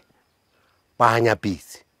ba re ba hanya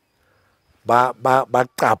pitsi ba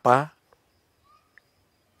qapa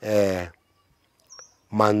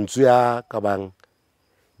mantswe ya ka bang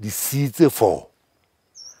di sitse for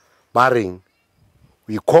ba reng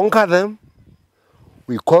we conquer them,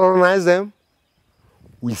 we colonize them,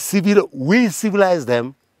 we civilize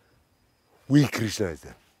them, we Christianize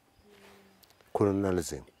them.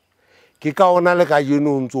 Colonialism. Ke ka ona le ka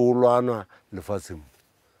jeno ntse o lwana lefatsheng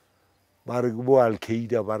ba re ke bo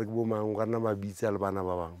Al-Qaeda ba re ke bo mang kana mabitsa le bana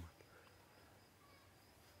ba bang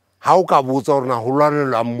ha o ka botsa hore na ho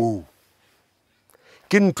lwanelwa moo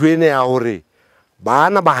ke ntho ene ya hore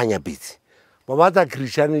bana ba hanya pitsi ba batla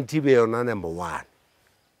Christianity be yona number 1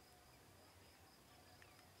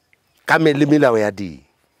 ka le melao ya di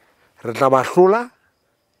re tla ba hlola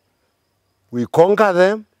we conquer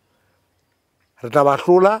them re tla ba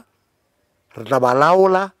hlola re tla ba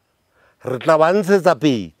laola re tla ba ntshetsa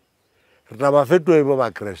pele re tla ba fetola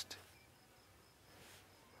ba Kriste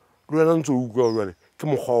lwana ntse o utlwa jwale ke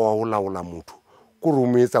mokgwa wa ho laola motho ko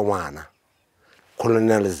rometsa ngwana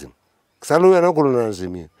colonialism ke sa le yona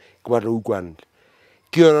colonialism ke batla utlwantle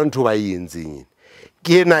ke yona ntho ba e entseng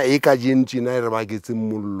ke ena e ka jentsina re ba ketse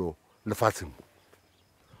mollo lefatsheng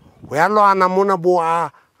ho ya lwana mona bo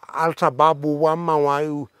a Al-Shabaab wa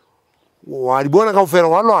mangwa wa di bona ka ofela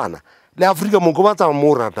wa lwana le Afrika mo go batsa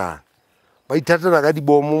mo ratang ba ithatela ka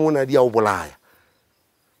dibomo mona di a o bolaya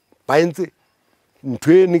ba entse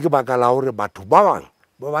ntho ene ke baka la hore batho ba bang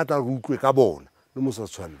ba batla re utlwe ka bona le mo sa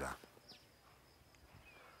tshwanela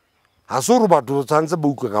ha se hore batho tshwantse ba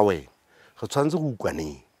utlwe ka wena re tshwantse go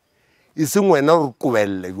ukwaneng e seng wena re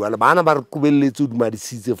qobelle jwale bana ba re qobelletse di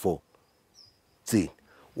madisitse for tsena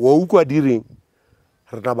wa utlwa direng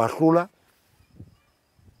re tla ba hlola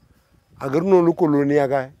a ke re no le koloni ya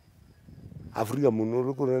kae Africa mo no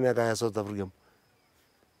le koloni ya kae ya South Africa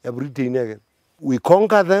ya Britain ya we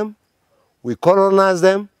conquer them, we colonize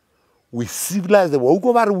them, we civilize them wa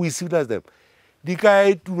utlwa ba re we civilize them di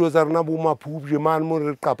kae tulo tsa rena bo maphupje man mo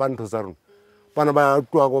re qapa ntho tsa rona bana ba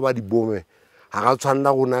tloa go ba di bome ha ga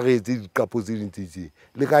tshwanela go nagetse dikapo tse dintse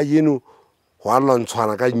le ka yeno go a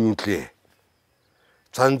lwantshwana ka nuclear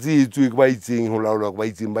tshwantse etswe ke ba itseng go laolwa ke ba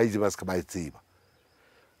itseng ba itse ba se ka ba itseba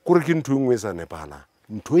kore ke ntho engwe sa nepala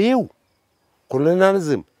ntho eo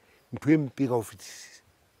colonialism ntho e mpe ka o fetisisa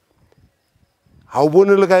ha o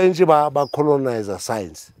bone le ka ntse ba colonizer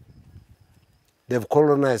science they've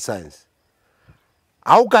colonized science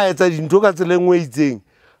ha o ka etsa dintho ka tsela engwe itseng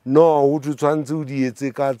no o tshwantse o di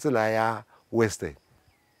etse ka tsela ya western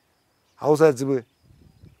ha o sa tsebe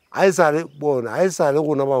a e sale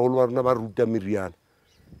gona bagolo ba rona ba ruta meriana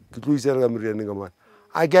ke tlo isere ka merianeng ka mane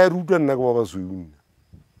a ke a e ruta nna ke ba basweu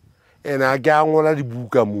ene a ke a ngola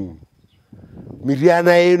dibuka moo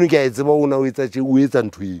meriana eno ke a e tseba ona o etsa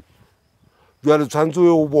ntho eno jwale tshwantse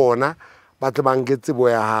o bona ba tle ba nke tsebo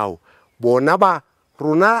ya hao bona ba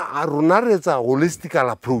rona re etsa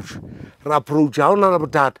holistical approach re approach ha ona le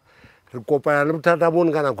bothata re kopanya le bothata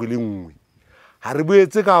bone ka nako e le nngwe ha re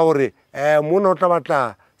boetse ka gore mona o tla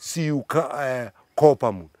batla siu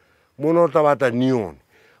copper mona o tla batla neon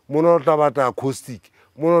mona o tla batla caustic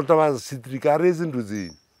mona o tla batla citric a re etse ntho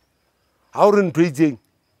tseno ha o re ntho e itseng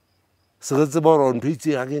se re tseba gore ntho e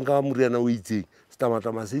itseng ga ke nka moriana o itseng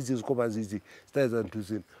setamatlama se itseng sekopane se itseng se tla etsa ntho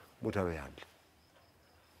seno motho a be hantle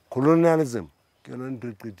colonialism ke yona ntho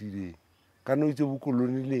e qetileng ka no itse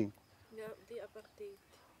bokolonileng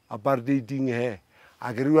apartheiding he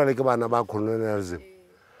a ke re jwale ke bana ba colonialism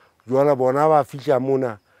jwale bona ba fihla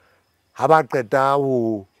mona ha ba qeta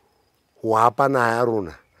ho hapa naha ya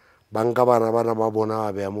rona ba nka bana ba bona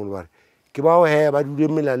ba beya mono ba re ke bao he ba dule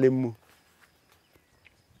melaleng mo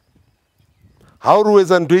ha o re o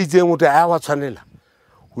etsa ntho e itseng o te a wa tshwanela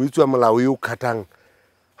ho etswa molao e o khathang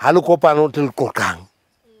ha le kopana o tle le qoqang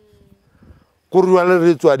ko re jwale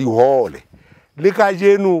re tswa dihole le ka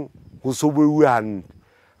jeno ho so beuwe hantle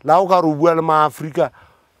la o ka re o bua le maafrika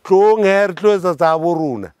tlong he re tlo etsa tsa bo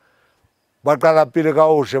rona ba qala pele ka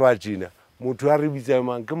o sheba tjena motho a re bitsa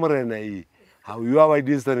mang ke morena e ha o ya ba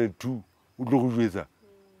distance 2 o tlo go jwetsa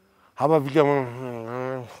ha ba fihla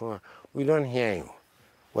we don't hear you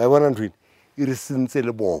wa bona ntho e re sentse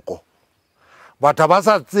le boko batho ba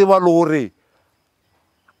sa tseba le gore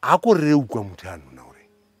a ko re ukwa motho a nna gore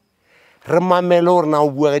re mamele gore na o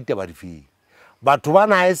bua ka taba difeng batho ba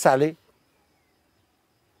na e sale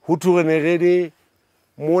ho thugene gede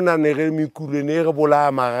mona ne ge mikulo ne ge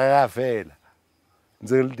bolaya magaga fela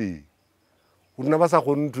ntse le teng o rona ba sa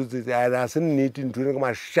kgone ntho tse a se nnete ntho ne ke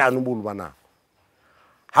mashano bolo ba nako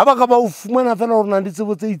ha ba ka ba o fumana fela gore na di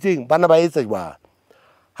tsebo tse itseng bana ba etsa jwang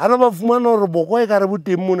ha na ba fumana gore boko e ka re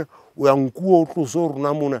boteng mona o ya nkuwa o tlose o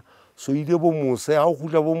rona mona so ile bo mose ha o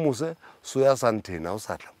khutla bo mose so ya santena o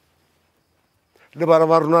satla le bana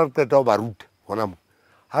ba rona re qeta o ba ruta hona mo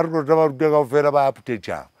ha re qeta ba ruta ka fela ba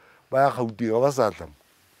apothetša ba ya Gauteng ba satla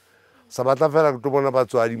sa batla fela ke tlo bona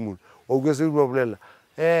batswadi mona o ke se ba bolela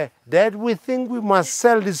dad we think we must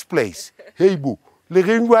sell this place hey bo le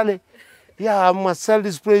reng jwale yeah I must sell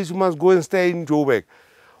this place you must go and stay in Joburg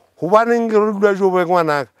go baneng ke re dula Joburg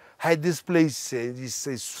ngwana hi this place is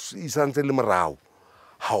santse le morao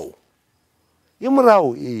how e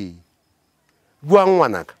morao buang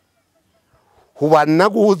ngwanaka go ba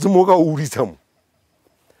nna go tse mo ka o ditsa mo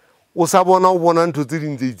o sa bona o bona ntho tse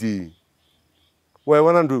ding tse itseng wa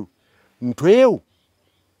bona ntho eo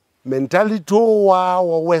mentality wa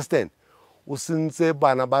western o sentse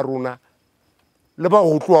bana ba rona le ba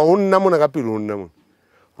go tloa go nna mona ka pele go nna mona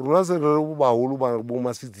rona se re bagolo ba bo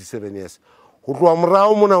ma 67 years go tloa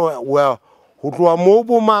morao mona wa go tloa mo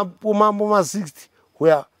bo ma 60 go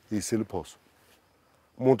ya e se le phoso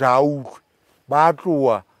motho a utlwe ba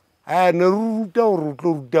tloa a ne ruta o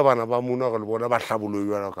rutlo ruta bana ba mona go le bona ba hlabolo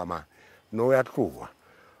jwana ka mane no ya tloa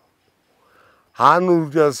ha no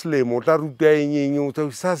ruta selemo o tla ruta eng o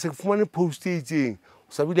tla sa se fumane post e itseng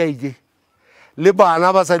o sa bile ije le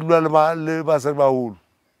bana ba sa dula le ba sa ba holo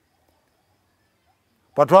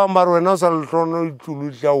batho ba mara wena o sa le tlono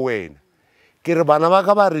ditlolo tla wena ke re bana ba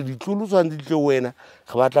ka ba re ditlolo tswang di tle wena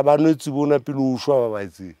ga batla ba nwetse bona pele o shwa ba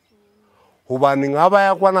baetse hobane ga ba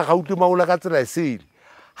ya kwana Gauteng maola ka tsela sele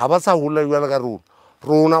ha ba sa hola jwale ka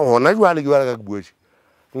rona hona jwale ke jwale ka buetse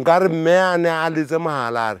nka re mme ane a letse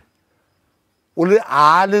mahala re o le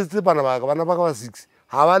a letse bana ba ka ba 6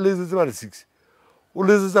 ha ba letse ba le 6 o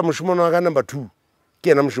letse tsa moshimane wa ka number 2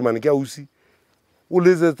 ke ena moshimane ke ausi o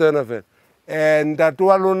letse tsena fela ntate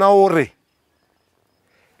wa lona o re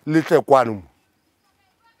letle kwano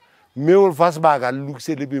mme o fa sebaka le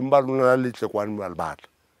lokise le beng ba lona letle kwano ba le batla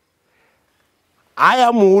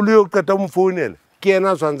aya moholo yo qeta mo founela ke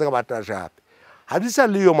ena tshwantse ka batla shape ha di sa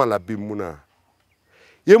le yo malapeng mona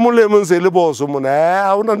ye molemong se le boso mona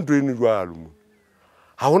ha ona ntwe ene jwalo mo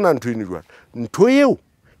ha ona ntwe ene jwalo ntho eo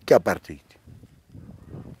ke apartheid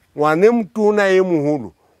ngwane mtona ye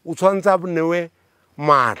moholo o tshwantse bonewe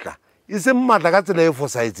matla e se matla ka tsela e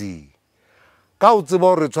fosaetseng ka o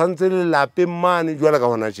tseba gore tshwantse le lapeng mane jwala ka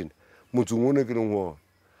hona tjena motsong o ne ke leng ho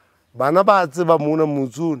bana ba tseba mona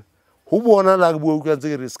motsong ho bona la ke bua utlwa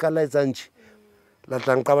tse re ska la etsantshi la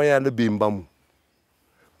tlankabanya le bemba mo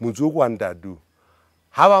motso o kwa ntatu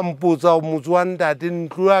ha ba mpotsa motso wa ntate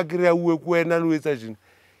ntlo ya ke re ya uwe ko wena le o etsa tjena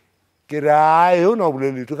ke re a e ona o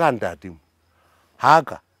bolele to ka ntate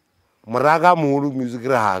haka moraga moholo music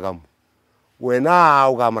re ha ka mo wena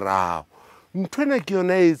o ka morago nthwena ke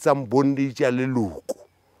yona e etsang bondage ya leloko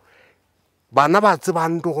bana ba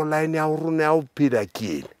tsebang go line ya rona ya o phela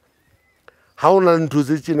ke ene ha ona ntho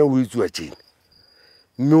tse tsena o etswa tsena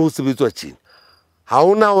mme o sebetswa tsena ha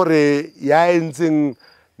ona gore ya entseng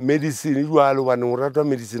medicine jwalo bana o rata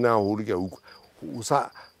medicine a holo ke utlwa o sa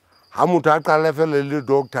ha motho a qala fela le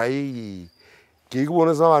doctor ke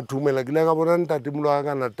bona sa batho mela ke le ka bona ntate molo ga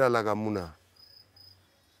ka natala ka mona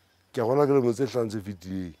ke gona ke le motse hlantse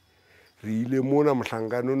fitile re ile mona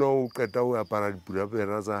mohlankano na o qeta o apara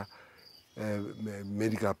dipulapera tsa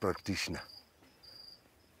medical practitioner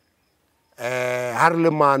ha re le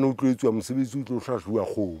mane o tloetswa mosebetsi o tlo hlajwa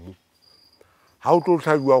kgomo ha o tlo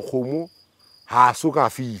hlajwa kgomo ha so ka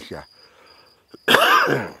fihla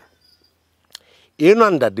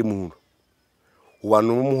ena ntate moholo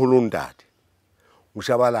hobane o moholo ntate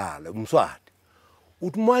ushabalala umswati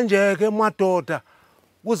uthi manje ke madoda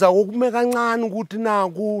kuza ukume kancane ukuthi na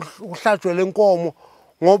kuhlatshwe lenkomo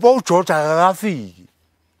ngoba uJoja akafiki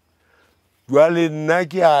jwale nna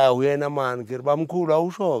ke a wena man ke bamkhulu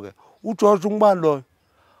awushoke uJoja ungibani lo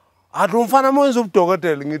athi umfana mwenza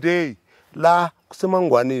ubudokotela ngithi hey la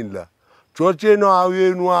kusemangwaneni la George yena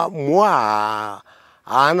awenu mwa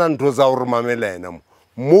ana ntho za hore mamela yena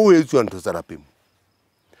mo etswa ntho tsa lapeng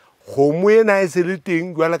kgomo ena e se le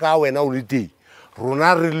teng jwale ka wena o le teng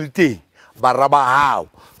rona re le teng bara ba hao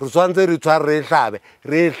re swantse re tshware re hlabe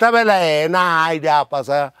re hlabela yena ha ide a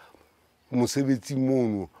pasa mosebetsi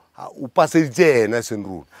mono o paseditse yena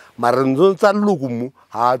senrona mara ntso tsa leloko mo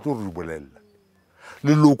ha tlo re bolella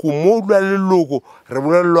leloko mo dula leloko re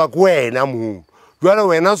bolellwa ke wena mo jwale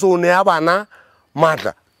wena so ne ya bana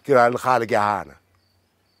matla ke ra le gale ke hana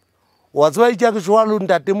wa tswa itse ke shwa lo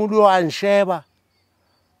ntate mo lo a nsheba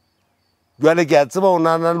jwale ke a tseba o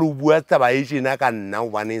nana le bua taba e tsena ka nna o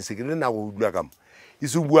bane se ke le na go dula ka mo e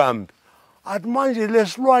se bua ampe at manje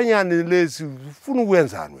lesilwanyane lesi ufuna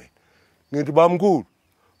ukwenzani wena ngithi bamkhulu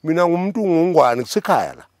mina ngumuntu ngongwane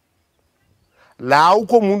kusekhaya la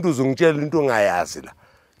ukho umuntu uzongitshela into ngayazi la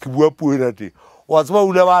ke bua puo nathi wa tseba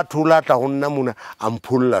ule batho la tla go nna mona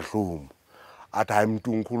amphulla hlomo athi hayi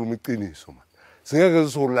umuntu ngikhuluma iqiniso man singeke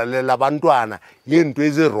sizolalela abantwana ngento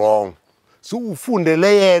ezi wrong so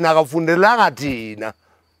ufundele yena akafundelanga thina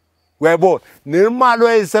uyayibona nemali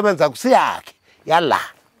oyisebenza kusiyakhe yala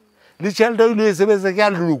lichelete ile isebenza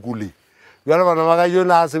kuyalukule jwale bana ba ka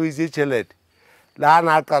yona sebetsa chelete la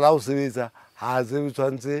na qala o sebetsa ha se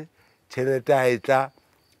tshwantse chelete a etla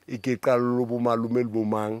e ke qallo bo malume le bo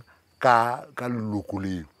mang ka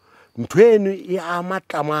lulukule ntweno e ama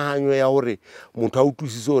tlamahanyo ya hore motho a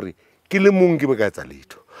utlwisise hore ke le mong ke beka tsa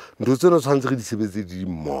letho ntho tseno tshwantse re di sebetse di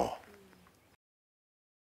mo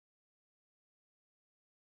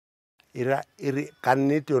ere ka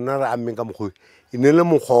nnete yona re ammeng ka mokgwa e ne le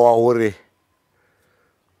mokgwa wa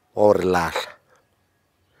hore lahla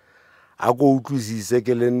a ko utlwisise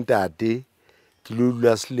ke le ntate ke lo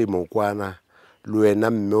dula selemo kwana le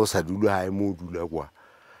wena mme o sa dula hae mo dula kwa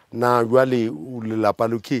na jwale o lelapa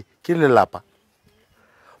lo ke lelapa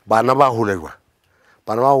bana ba hola jwa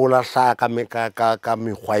bana ba hola hla ka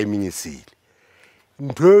mekgwa e menyesele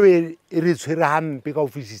ntho e re tshwere hampe ka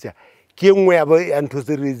ofisisa ke engwe ya ntho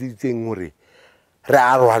tse re etsitseng hore re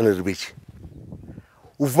arohane re betše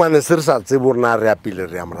o fumane se re sa tsebe gore na re ya pele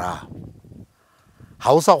re ya morago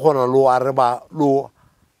ha o sa kgona lo a re ba lo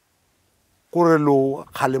kore lo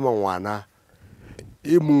kgalema ngwana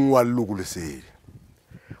e mongwe wa leloko lesedi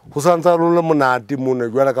go santsa lo le monate mona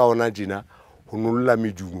jwale ka ona tjena go nolola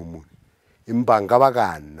medumo mona empa nka ba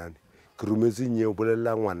ka nna ke rometse nye o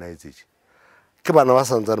bolelela ngwana e tsetše ke bana ba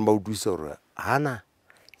santsane ba utlwisa gore hana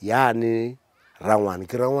yane rangwane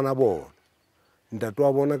ke rangwana bona ntate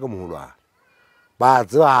wa bona ke moholwane ba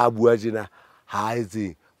tseba ha bua tjena ha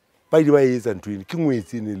etse ba di ba etsa ntho ene ke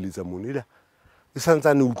ngwetse ne le tsa mona ila e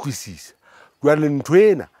santsane utlwisisa jwale ntho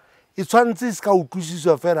ena e tshwantse se ka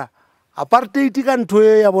utlwisiswa fela apartheid ka ntho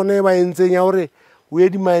ya bona e ba entseng ya hore o ye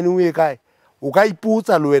dimane o ye kae o ka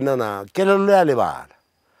ipotsa le wena na kelello ya lebala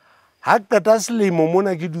ha qeta selemo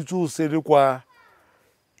mona ke dutse o sele kwa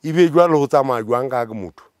ebe jwale ho tsamaya jwang ka ke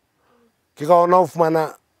motho ke ka ona o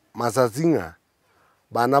fumana matsatsing a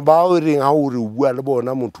bana ba o reng ha o re o bua le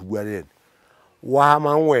bona motho bua le ena wa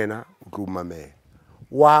mang wena o tlo mamela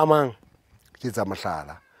wa mang ke tsa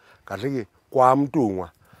mohlala ka hle kwa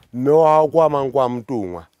mtungwa mme wa kwa mang kwa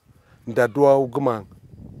mtungwa ntate wa o ke mang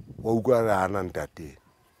wa utlwa re hana ntate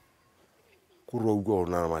ko ro utlwa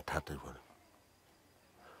ona mathata jwale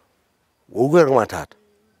o utlwa re mathata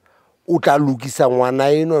o tla lokisa ngwana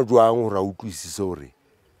eno jwang hore a utlwisise hore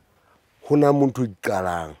hona motho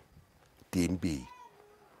iqalang teng pele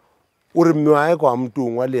o re mme wa kwa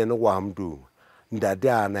motongwa le ene kwa motongwa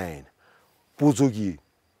ntate ana ena potso ke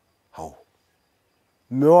hao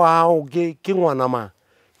mme wa hao ke ngwana mang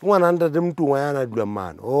ke ngwana ntate motongwa yana dula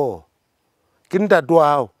mane ke ntate wa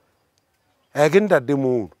hao ke ntate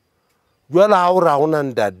mono jwale ha o ra gona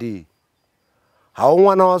ntate ha o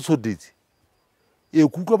ngwana wa tshotetse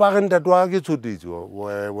kutlo ba ge ntate wa ke tshotetse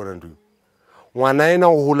bona ntho ngwana ena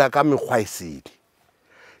o hola ka mekgwa e sele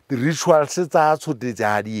di-rituals tsa tshotetse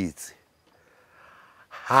ha di etse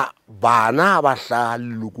ha bana ba hlaha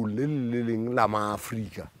lelokong le leng la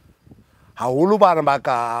maafrika haholo bana ba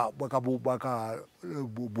ka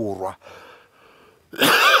borwa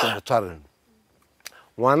tshwareng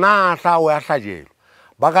ngwana a hlaha o ya hlajelwa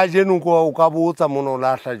ba ka jeno o ka botsa mona o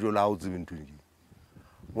la hlajelwa ha o tsebe ntho ke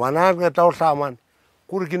ngwana a qeta o hlaha mane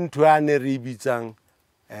kore ke ntho yane re e bitsang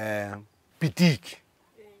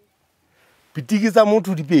pitiki tsa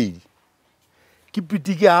motho dipedi ke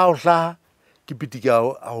pitiki ha o hlaha ke pitiki a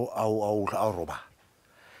o roba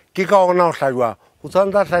ke ka ona o hlajwa o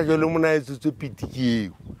tshwantse a hlajwe le mona etsetswe pitiki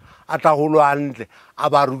eo a tla go lwa hantle a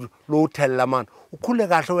ba le o thella mane o khule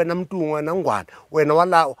kahle wena mntungwa wena ngwana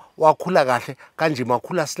wena wa khula kahle kanje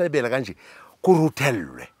makhula silebela kanje ko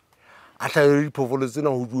ruthellwe a hlajwe diphoofolo tsena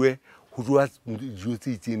ho juwa dijo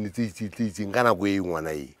tse itseng ka nako e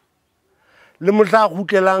ngwana e le motla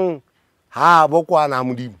khutlelang ha bo kwana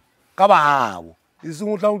modimo ka ba habo e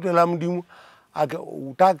seng o tla khutlela modimo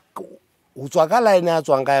o tswa ka line a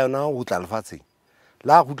tswang ka yona o tla lefatsheng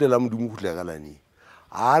la khutlela modimo khutlela ka line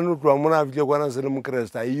a no tloa mona a fihle kwana se le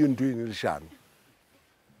mokresta e ntho e ne le shano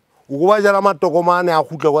o go ba jala matokomane a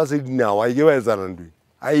khutla kwa se dinawa e ke ba etsana ntho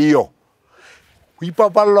a iyo o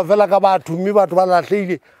ipapalla fela ka batho mme batho ba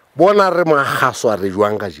lahleile bona re magaswa re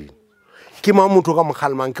jwang ka jeno ke ma motho ka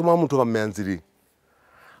moghalmang ke ma motho ka mmeantseleng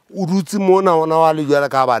o dutse mona ona wa le jwala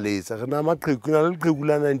ka ba letsa re na maqheku na le leqheku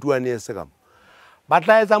la 91 years ka ba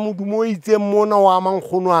tla etsa modumo o itseng mona wa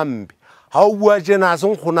mankgono a mbe ha o bua tjena a se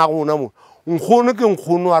nkgona gona mo nkgono ke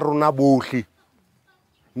nkgono wa rona bohle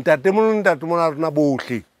ntate mona rona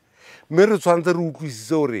bohle mme re tshwantse re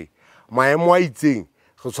utlwisise hore maemo a itseng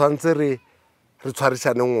re tshwantse re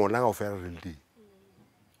tshwarisane ngona ka ofela re le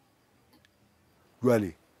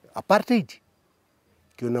jwale apartheid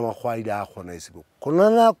ke yona makgwaida a kgona e sebo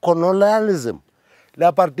colonialism le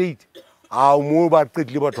apartheid a mo ba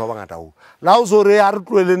qetlile batho ba bangata ho la o so re a re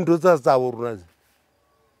tloele ntho tsa bo rona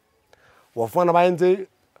wa fana ba entse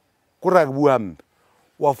ko ra ke bua mpe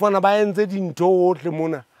wa fana ba entse dintho ohle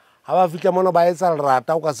mona ha ba fihla mona ba etsa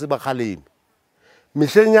lerata o ka se ba kgaleme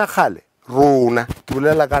mehleng ya khale rona ke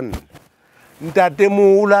bolela ka nna ntate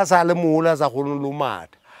mohula sa le mohula sa kgone lo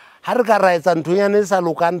matha ha re ka ra etsa nthonyane e sa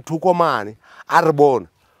lokang thukomane a re bona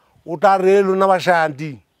o tla re lona ba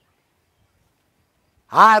shanti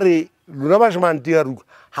ha re lona ba shmanti ya ruka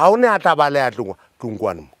ha o ne a tla ba le a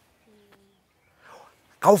tlonkwane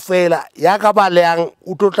kaofela ya ka ba leang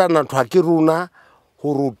o tlotlana thwa ke rona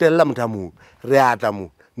ho rutella mothamono re atla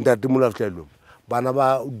mo ntate mola ftlelo bana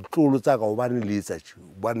ba tlolo tsa ka o ba ne letsa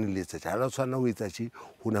ha la tshwana ho etsa tshi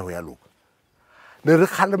hona ho ya loka ne re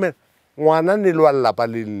khaleme ngwana ne le wa lapa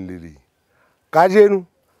le le ka jeno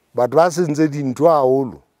batho ba sentse dintho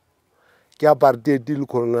haholo ke apartheid le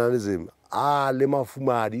colonialism le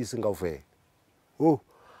mafumadi seng kaofela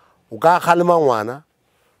o ka khalema ngwana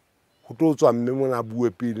go tlo tswa mme mona bue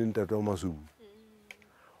pele ntate wa masubu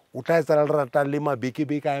o tla etsa le rata le mabeke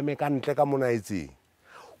ka eme ka ntle ka mona etseng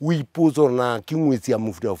o ipotsa rona ke ngwetsi ya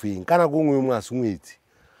mofuta ofeng kana go ngwe mo a se ngwetsi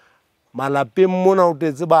malapeng mona o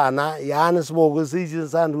tetse bana yana seboko se itse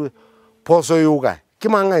sa ntwe phoso yo ka ke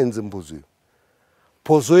manga entse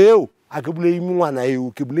phoso eo a ke bule ngwana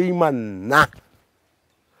eo ke bule nna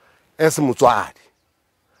ese motswadi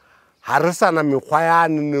ha re sana mekgwa ya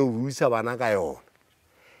ne ruisa bana ka yona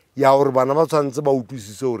ya hore bana ba tshwantse ba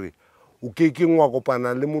utlwisise hore o kekeng wa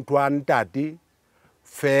kopana le motho a ntate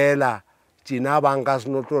fela tjena ba nka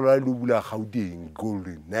senotlola le bula Gauteng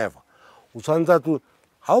golden never o tshwantse tlo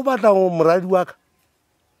ha o batla go moradi wa ka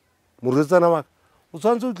moretsana wa ka o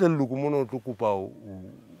tshwantse o tle leloko mona o tlo kopa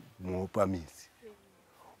mo pametsi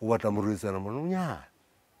o batla moretsana mona o nyana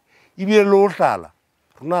ebile le o hlala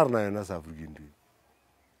rona rena yena South African day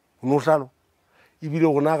o no hlalo ebile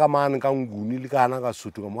gona ka mane ka nguni le kana ka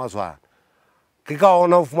Sotho ka mo tshwana ke ka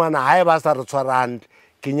ona o fumana ha e ba sa re tshwarang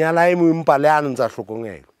ke nyala e mo mpa le a ntsa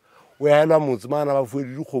hlokongelo o ya elwa motse mana ba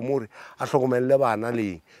fuedi dikgomore a hlokomelle bana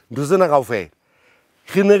le ntho tsena kaofela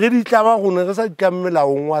ge ne ge di tlaba go ne ge sa ditlamme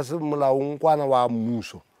melaong wa se molaong kwana wa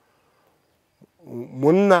mmuso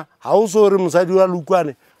monna ha o so re mosadi wa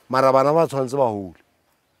lukwane mara bana ba tshwantse ba hole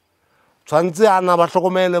tshwantse ana ba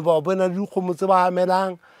hlokomele ba bona dikgomo tse ba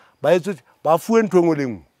hamelang ba etse ba fuwe ntho engwe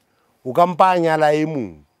lengwe o ka mpa nyala e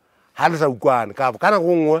mong ha le sa utlwane ka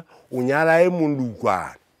nako nngwe o nyala e mong le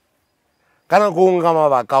utlwane ka nako nngwe ka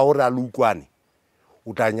mabaka hore a le utlwane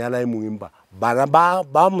o tla nyala e mong empa bana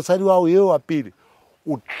ba mosadi wa eo wa pele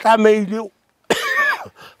o tlameile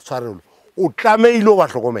tshwarelo o tlameile o ba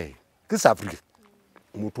hlokomela ke South Africa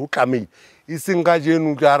motho o tlameile e seng ka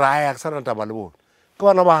jeno tla ra ya ke sana taba le bona ke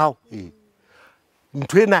bana ba hao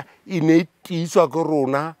ntho ena e ne tiiswa ke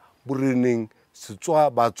rona boreneng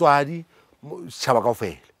batswadi setjhaba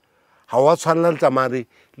kaofela ha wa tshwanela le tsamare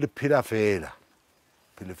le phela fela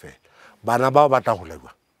bana ba batla go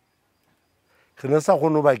lelwa re ne sa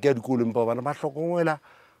kgone ba ke ya dikolo empa bana ba hlokomela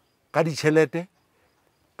ka ditšhelete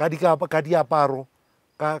ka diaparo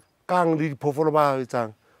ka kang le diphoofolo ba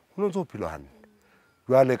etsang go ntse go phelo hantle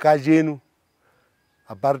jwale ka jeno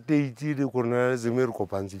apartheid le colonialism e re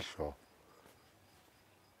kopantse dihlooho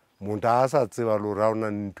motho a sa tseba le hore ha o na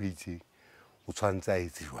le ntho e itseng o tshwanetse a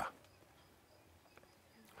etse jwang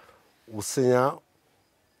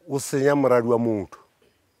o senya moradi wa motho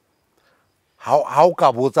ha o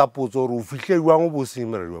ka botsa potso hore o fihle jwang o bo senye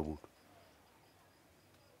moradi wa motho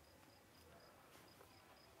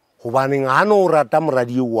gobaneng ha no o rata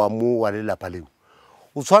moradi eo wa mo wa lelapa leo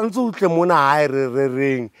o tshwanetse o tle mona hae re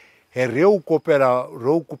reng re o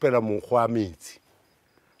kopela mokgwa wa metsi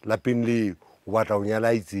lapeng leo o batla o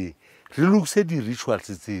nyala itseng re lokise di-rituals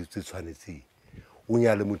tseo tse tshwanetseng o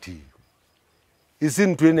nyale motho e se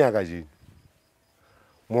ntho ene ya ka jeno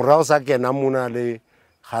morao sa kena mona le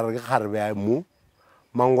kgarebe mo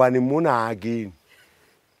mangwane mona a kene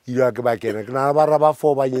ile ke ba kena ke na ba raba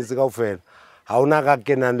 4 ba nyetse kaofela ha ona ka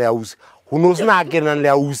kenang le ausi ho no se na kenang le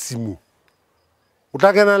ausi mo o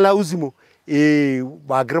tla kenang le ausi mo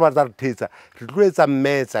ba kre ba tla re thetsa re tlo etsa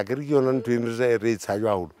mmetsa ke re ke yona ntho e re tsha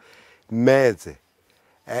jwa holo mmetse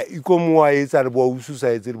iko mo wa etsa le bo ausi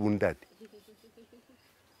sa etse le bontate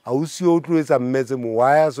ausi o tlo etsa mmetse mo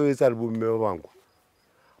wa ya so etsa le bo mme ba bangwe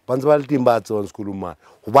ba ntse ba le timba tsona sekolong mane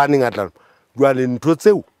gobane ngatla jwale ntho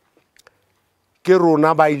tseo ke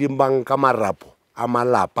rona ba ileng bang ka marapo a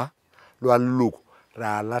malapa lwa leloko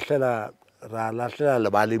ra lahlela le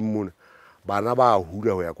ba le mona bana ba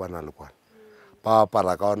hula ho ya kwana le kwana ba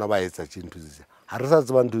para ka ona ba etsa tshintho tse ha re sa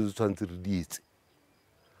tseba ntho tse tshwantse re di etse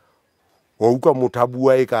wa utlwa motho a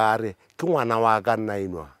bua e ka re ke ngwana wa ka nna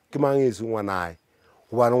enwa ke mang e se ngwana hae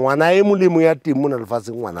gobane ngwana e molemo ya teng mona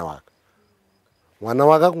lefatsheng ngwana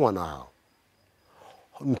wa ka ke ngwana hao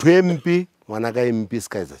ntho e mpe ngwana ka e mpe se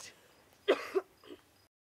ka etsa tje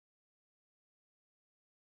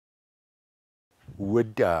bua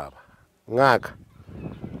ditaba ngaka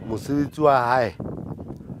mosebetsi wa hae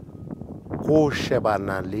go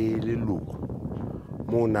shebana le leloko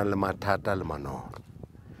mo na le mathata le manolo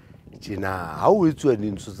tjena ha o etsuwa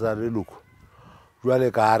dintho tsa leloko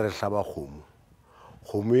jwale ka re hlaba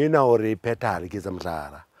kgomo ena hore e phethale ke tsa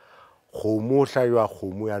mohlala kgomo hlajwa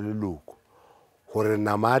kgomo ya leloko hore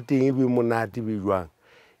nama teng e be monate be jwang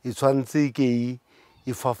e tshwantse ke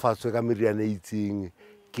e fafatswe ka meriana e itseng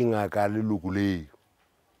ke ngaka leloko leo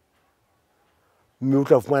mme o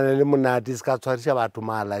tla fumana le monate se ka tshwarisa batho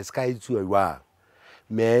mala e se ka etsuwa jwang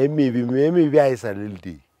me maybe a e sa le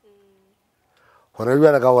teng hona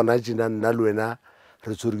jwale ka bona tjena nna le wena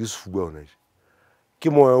re tshwere ke sefuba hona tje ke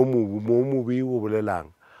moya o mobe o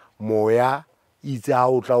bolelang moya itse ha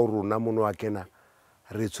o tla o rona mono wa kena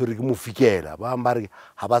re tshwere ke mofikela ba ba re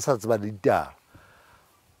ha ba sa tseba le ditaba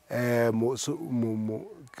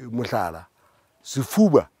mohlala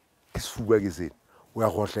sefuba ke sena o ya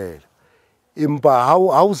gohlela empa ha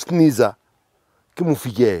o sneeza ke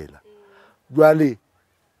mofikela jwale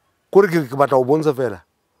kore ke batla o bontsha fela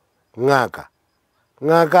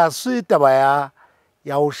ngaka se taba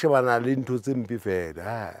ya ho shebana le ntho tse mpe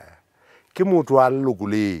fela ke motho wa leloko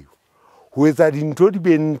leo ho etsa dintho di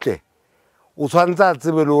be ntle o tshwantse a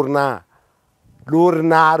tsebe le hore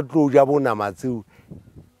na re tlo ja bonama tseo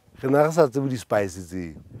re na re sa tsebe di-spice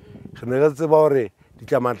tseo re ne re tseba hore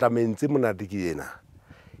ditlamatlameng tse monate ke ena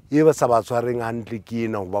e ba sa ba tshwareng hantle ke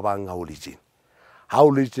ena ho ba bang ha o le tjena ha o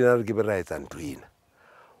le tjena re ke be ra etsa ntho ena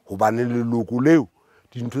hobane leloko leo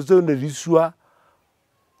dintho tseo ne di siwa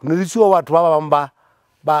batho ba bang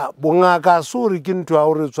ba bongaka sore ke ntho ya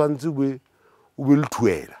hore tshwantse o be le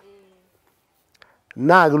thuela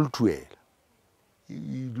nna ke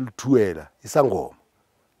le thuela isangoma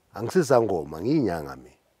angisisangoma ngiyinyanga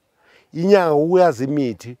mina inyanga o ya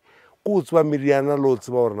zemithi ko tswa meriana lo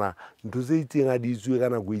tseba hore na ntho tse itseng a di itswe ka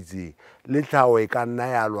nako itseng le tlhaho e ka nna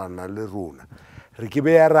ya lwana le rona re ke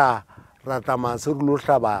be ya ra tsamaya se re lo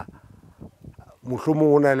hlaba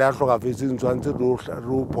mohlomong ona le a hlokafetseng tshwantse re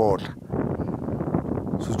o photla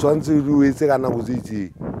se tshwantse re o etse ka nako tse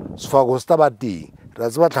itseng sefako se taba teng ra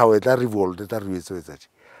tseba tlhaho e tla revolt e tla re etsetsa tje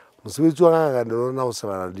mosebetsi wa ngaka le rona ho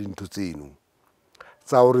sebana le dintho tseno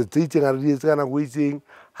tsa hore tse itseng a re di etse ka nako e itseng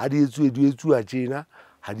ha di etsuwa tjena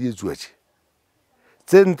ha di etsuwa tje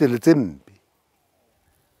tse ntle le tse mpe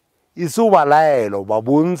e se o ba laela ba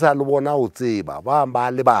bontsha le bona ho tseba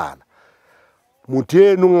ba lebala motho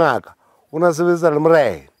eno ngaka o na sebetsa le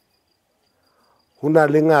morena ho na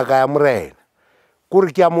le ngaka ya morena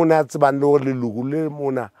kore ke a mona a tsebang le gore leloko le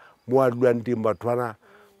mona mo a dulang teng batho bana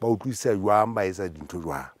ba utlwisisa jwang ba etsa dintho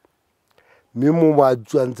jwang mme mo ba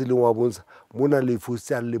tswang tseleng wa bontsha mona le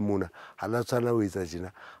fosi le mona ha la tshwana ho etsa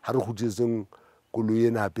tjena ha re kgutletseng koloi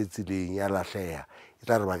ena hape tseleng ya lahleha e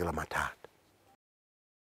tla re bakela mathata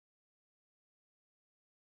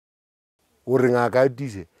o re ngaka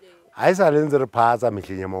tise ha e sa le ntse re phatsa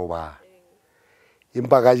mehleng ya maobane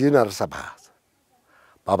empa ka jena re sa phatsa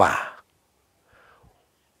ba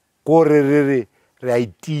kore re a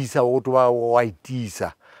itisa go tlo ba wa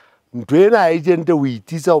itisa ntho ena ha e jente o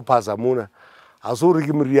itisa o phasa mona ha se hore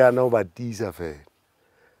ke moriana o ba tisa fela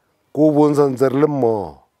ko bontsha ntse re le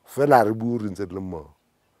mmoho fela re bue re ntse re le mmoho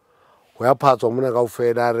go ya phatswa mona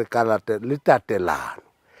kaofela re ka le tatelano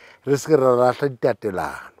re se ke ra lahla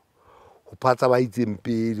ditatelano go phatsa ba itseng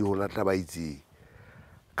pele go lahla ba itseng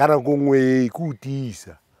ka nako nngwe ke o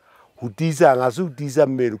tiisa ga se o tiisa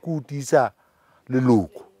mmele ke o tiisa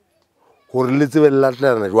leloko gore le tsebe le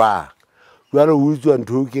latlhelana jwang jwale o etswa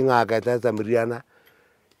ntho ke ngaka e tla etsa meriana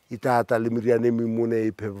e tla le meriana e meng mona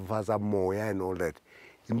e phepafatsa moya and all that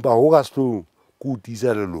empa go ka setlong ke o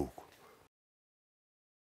tiisa leloko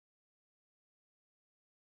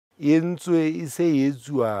e entswe e se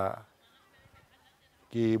etsuwa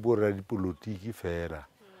ke boradipolotiki fela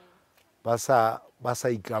ba sa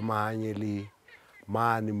ikamanye le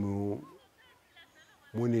mane mo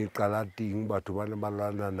ne qala teng batho ba ne ba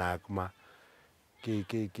lwanana ke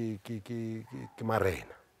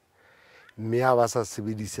marena mme ha ba sa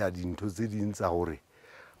sebedisa dintho tse ding tsa hore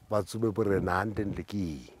ba tsube borena hantle ke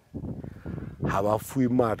eng ha ba fuwe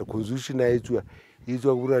matla constitution a etswa ke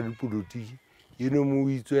boradipolotiki eno mo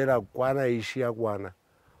itswela kwana Asia kwana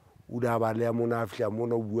o da ba le mona a fihla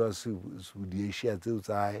mona o bua di Asia tseo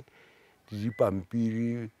tsa hae di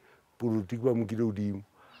dipampiri polotiki ba mo kile hodimo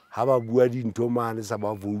ha ba bua dintho mane sa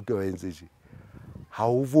ba vouta ba entse tje ha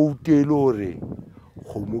o voutele hore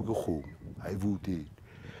kgomo ke kgomo ha e voutele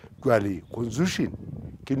jwale constitution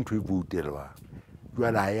ke ntho e voutelwang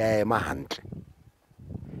jwale ha ya ema hantle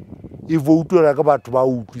e voutelwa ka batho ba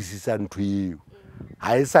utlwisisang ntho eo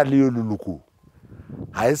ha e sa le yo lelokong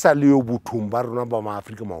ha e sa le yo bothong ba rona ba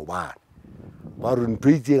maAfrika maobane ba re ntho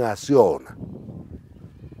e itseng ha se yona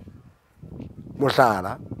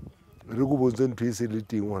mohlala re go bontshe ntho e se le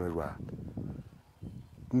teng hona jwale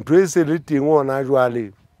ntho e se le teng hona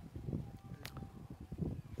jwale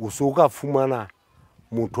o so ka fumana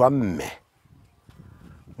motho wa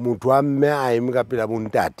mme a eme ka pela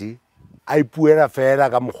bontate a ipuela fela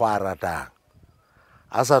ka mokgwa a ratang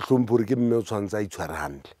a sa hlomphe hore ke mme o tshwanetse a itshware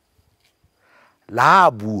hantle la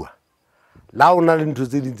a bua la o na le ntho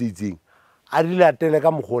tse ding tse itseng a di latele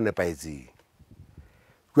ka mokgwa o nepaetseng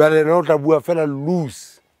jwale yena o tla bua fela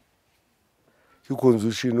loose ke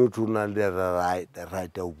constitution o thwe o na le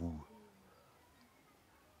right ya ho bua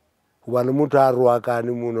gobane motho a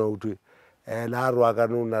roakane mona o thwe la a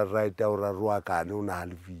roakane o na right ya gore a roakane o na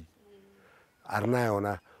halefile a rena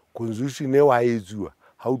yona constitution eo ha e etsuwa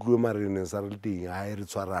ha o tlowe mareneng sa re le teng ha e re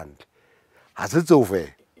tshwara hantle ha se tseo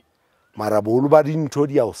fela mara boholo ba dintho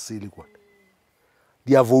di a o sele kwana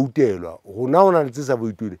di a voutelwa gona o na le tse sa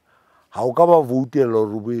voutele ha o ka ba voutela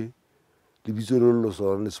gore o be lebitso le lo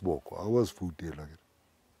sona le seboko ha o ba se voutela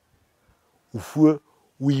o fuwe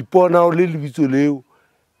o ipona o le lebitso leo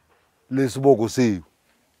le seboko seo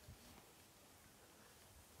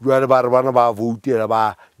jwale ba re bana ba voutela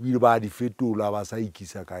ba bile ba di fetola ba sa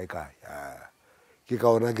ikisa kae ke ka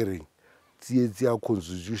ona ke reng tsietsi ya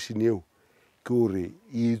constitution eo ke hore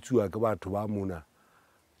e etsuwa ke batho ba mona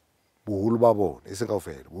boholo ba bona e se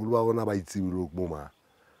kaofela boholo ba bona ba itsebile mo mang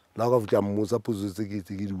la ka fihla mmotsa potso tse ke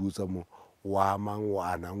di botsa mo wa mang o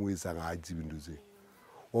anang o etsang a tsebe ntho tse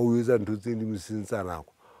wa o etsa ntho tse di mosentsa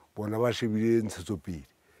nako bona ba shebile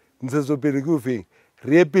ntshetsopele ke o feng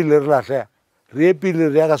re ye pele re lahleha re ye pele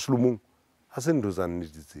re ya ka selomong ha se ntho tsa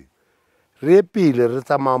nnete tseo re ye pele re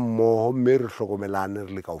tsamaya mmoho mme re hlokomelane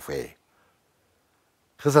re le kaofela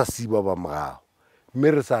re sa siba ba morao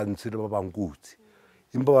mme re sa ntshe le ba bang kotsi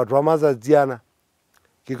empa batho ba matsatsi ana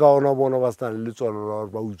ke ka ona bona ba sena le letswalo la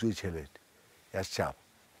gore ba utswe tjhelete ya setšhaba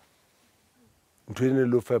ntho ene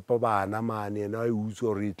le fepa bana mane yena a e utswe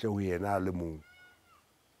gore e tle ho yena a le mong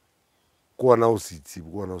ke ona o se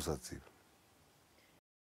itsebe ke ona o sa tsebe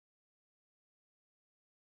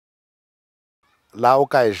la o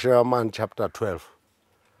ka e sheba man chapter 12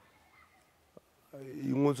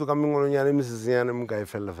 e ngotse ka mengolonyana e mesesenyana mo ka e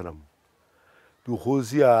fella fela mo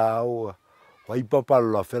dikgosi wa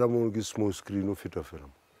ipapallwa fela mo ke small screen o feta fela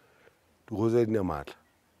mo dikgosi di na matla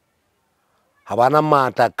ha bana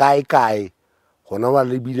matla kae gona ba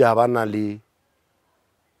lebile ha bana le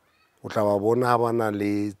o tla ba bona ha bana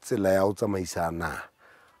le tsela ya o tsamaisana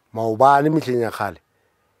maobane mehleng ya kgale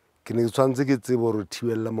ke ne ke tshwantse ke tsebe gore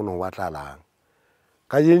thibella mono wa tlalang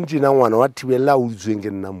ka jentsina ngwana wa thibella o ditsweng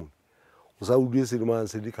ke nna mo o sa udie se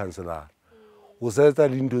di cancelar o sa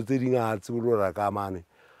etsa dintho tse ding a tsebe le ra ka mane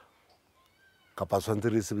kapa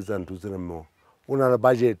tshwantse re sebetsa ntho tsena mo o na le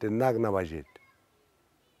budget nna ke na budget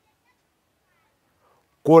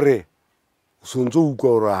kore o sontse o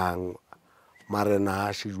utlwa gore ang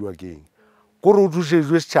marena a shejwa keng kore o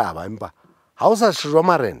thušejwe setšhaba empa ha o sa shejwa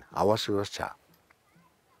marena ha wa shejwa setšhaba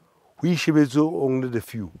o ishebetse only the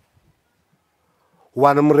few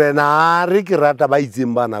gobane morena a re ke rata ba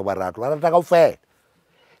itseng bana ba rata ka o fela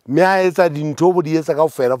mme a etsa dintho bo di etsa ka o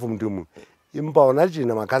fela for motho mongwe empa ona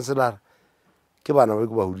tjena makhanselara ke bana ba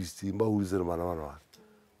ke ba hodisitseng ba hodisetse bana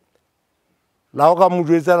la o ka mo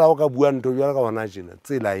jwetsa la o ka bua ntho jwale ka bona tjena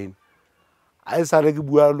tsela ene a e sale ke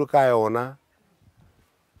bua le ka yona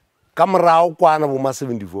ka morao kwana bo ma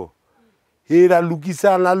 74 he la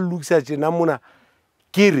lokisa tjena mona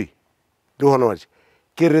kere le hona wa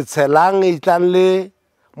ke re tshelang e tlang le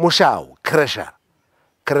moshao crusher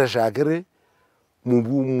kere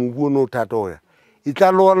mobu no thatoya e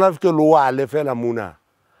tla lona fete lo wa le fela mona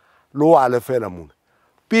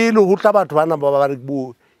pele go tla batho bana ba re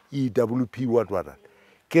bo EWP what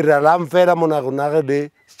ke re la mfela mona gona ge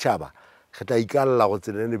le setšhaba ge tla ikalla go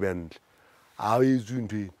tsenene bentle a o etswe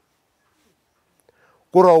ntho eno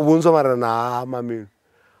kore o bontsha marena a mamelo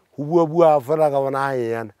go bua fela ka bona a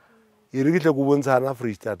yana e re ke tle go bontshana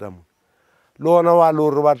Freestata mo le ona wa le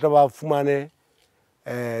gore ba tla ba fumane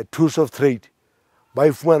tools of trade ba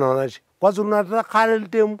e fumana ona tje kwa tsona tla kgale le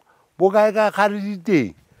teng bo kae ka kgale di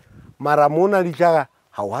teng mara mona di tla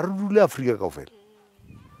ha wa re dule Afrika kaofela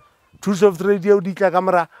tools of trade yeo di tla ka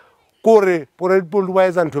mora kore poredipolo ba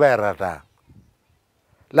etsa ntho ba e ratang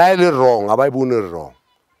la e le wrong ga ba e bone wrong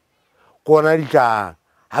kona di tlang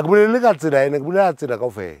ha ke bolele ka tsela ene ke bolela tsela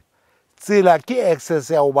kaofela tsela ke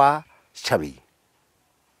access ya go ba setšhabeng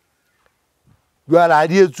jwale ha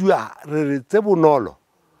di etsuwa re re tse bonolo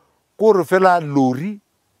kore fela lori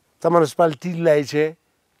tsa municipality di laetše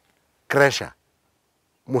crusher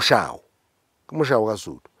mošao ke mošao ka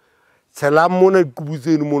Sotho tshelang mona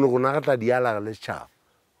dikubutseno mono gona ga tla dialaga le setšhaba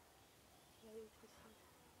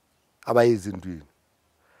a ba etse ntho eno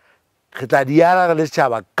ge tla dialaga le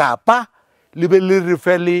setšhaba kapa le be le re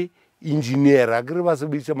fe le engineera ke re ba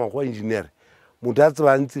sebedisa makgwa engineer motho a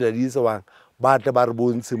tsebang tsela di etsa bang ba tle ba re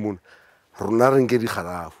bontshe mona rona re nke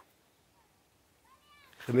dikgalafo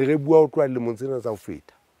ge ne ge bua o tloa lemong tsena tsa go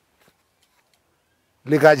feta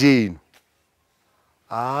le ka jeno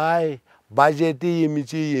ai budget e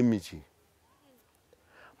emetše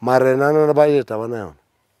marena a na le budget a bona yona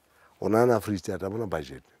o na Freestata bona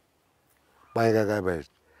budget ba e ka budget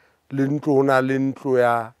le ntlo o na le ntlo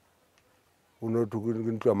ya o no thoko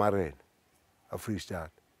ke ntlo ya marena a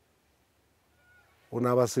Freestata o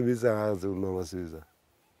na ba sebetsa ga tse o na ba sebetsa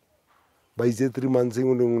ba itse 3 months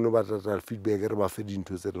o ne ba tla feedback re ba fe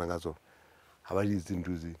dintho tse rena ka tsona ga ba di etse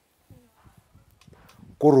ntho tse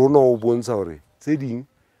kore go no o bontsha gore tse ding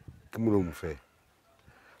ke molomo fela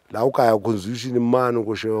la o ka ya constitution mane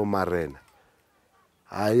go sheba marena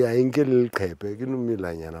a nke le leqhepe ke no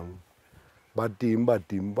melanyana mo ba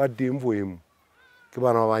teng fo emo ke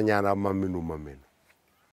bana ba banyana mameno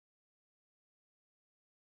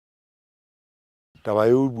taba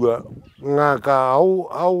yo bua ngaka a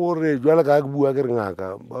o re jwale ka ke bua ke re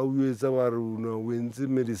ngaka ba o etsa ba re una o entse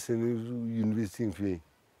medicine university feng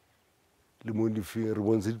le mo di feng re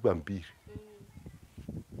bontshe dipampiri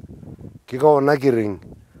ke ka ona ke reng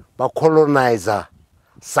ba colonizer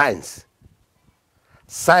science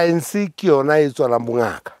ke yona e tswalang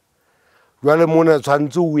bongaka jwale mona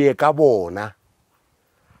tshwantse o ye ka bona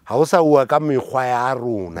ha o sa bua ka mekgwa ya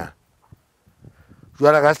rona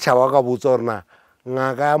jwale ka setšhaba ka botsa gorena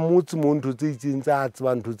ngaka ya motse mo ntho tse itseng tsa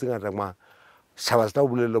tseba ntho tse ngata ma setšhaba se tla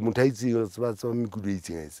bolelela motho a itseng tseba mekudu e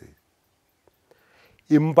itseng a itseng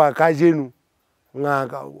empa ka jeno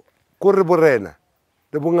ngaka kore borena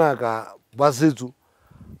le bongaka ba setso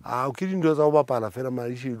a ke dintho tsa go bapala fela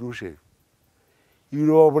maišedo shebe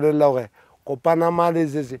ebile ba bolelela gore kopana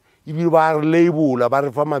malesese ebile ba re labela ba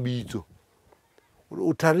re fa mabitso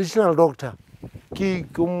o traditional doctor ke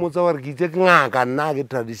mmotsa gore ke itse ke ngaka nna ke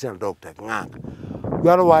traditional doctor ke ngaka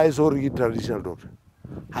jwale wa e se gore ke traditional doctor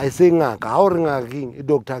ha e se ngaka ha o re ngaka keng e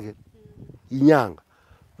doctor ke inyanga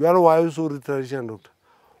jwale wa e so re traditional doctor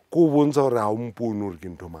ko bontsha gore ha o mpone gore ke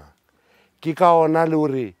ntho mang ke ka ona le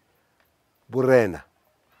gore borena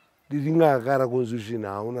le dingaka ka ra constitution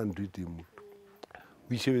ha ona ntho e teng mo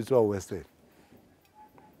o ishebetse wa western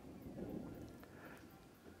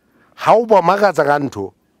ha o ba makatsa ka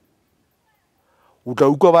ntho o tla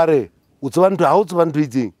utlwa ba re o tseba ntho ha o tseba ntho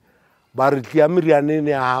itseng ba re tlia merianeng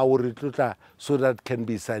ya hao re tlotla so that can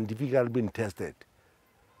be scientifically been tested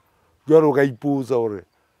jwale o ka ipotsa gore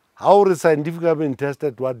ha o re scientifically been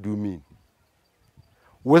tested what do you mean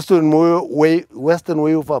western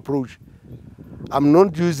way of approach I'm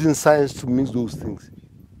not using science to mix those things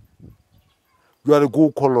jwale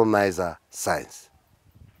go colonizer science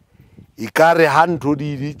e kare ha ntho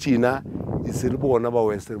di tjena e se le bona ba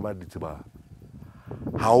western ba di tseba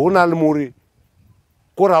ha ona le more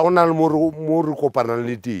ko ra ona le more kopana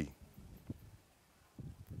le teng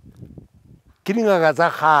ke dingaka tsa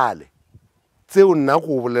kgale tseo nna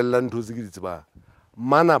go bolella ntho tse ke di tsebang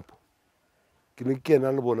manapo ke ne ke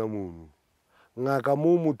ena le bona mono ngaka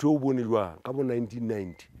mo motho o bone jwang ka bo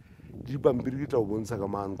 1990 di pampiri ke tla o bontsha ka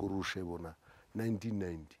mane go rushe bona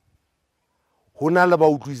 1990 hona le ba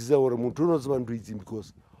utlwisisa gore motho o no tseba ntho itseng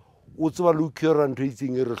because o tseba le cure ntho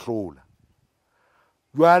itseng e re hlola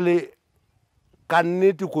jwale ka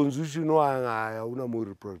nnete constitution wa ngaya una mo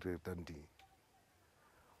re protectang teng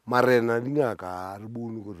marena dingaka re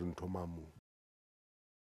bone gore ntho mamo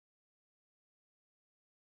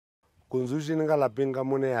constitution ka lapeng ka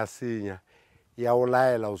mone ya senya ya o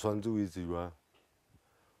laela o swantse o etse jwang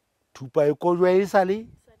thupa e kojwa e sale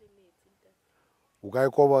o ka e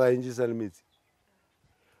koba ka ntse sa le metsi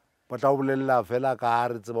ba tla o bolella fela ka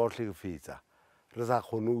re tseba o hlekefetsa re sa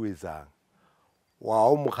kgone o etsang wa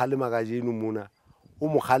o mokgalema ka jeno mona o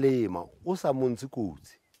mokgalema o sa montse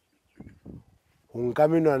kotsi ho nka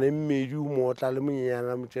menwana e mmedi o motla le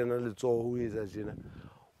monyenyana motjena letsoho o etsa tjena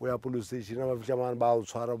o ya police station ba fihla mane ba o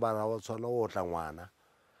tshwara ba ra wa tshwana o tla ngwana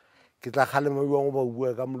ke tla kgalema jwang o ba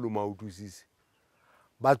bua ka molomo a utlwisise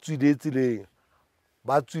ba tswile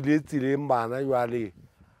tseleng bana jwale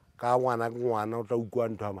ka ngwana o tla utlwa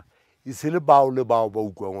ntho ama e se le bao le bao ba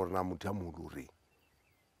utlwang gore na motho a moholo reng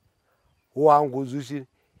ho hang constitution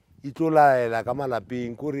e tlo laela ka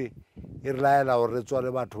malapeng kore e re laela gore re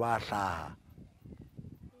tswale batho ba hlaha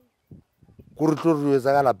kore tlo re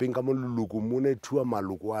etsa ka lapeng ka mololoko mona e thuwa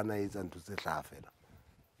maloko ana etsa ntho tse hlaha fela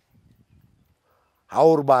ha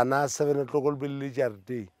o re bana 7 o'clock le belle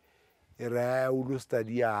jareteng e re o lo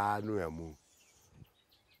study ya ano ya mo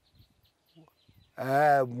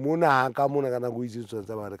mona ha ka mona kana go itse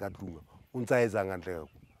tswantsa ba re ka tlunga o ntsa etsa ngantle ka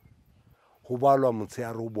go balwa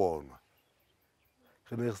motshehare ho bonwa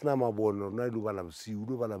re ne sena mabono rona ile bala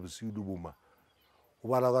bosiu le boma o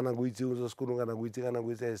bala kana go itse o se sekolong kana go itse kana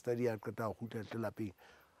go itse study ya qeta go khutla tle lapeng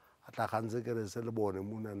a tla gantse ke re se le bone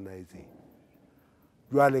mona nna etse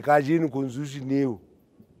jwale ka jeno constitution eo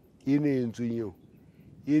e ne entsweng eo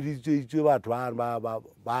e ditswe batho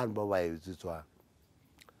ba etsetswang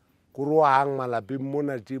ko ro hang malapeng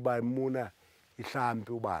mona tse ba mona e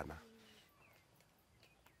hlampe o bana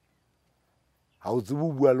ha o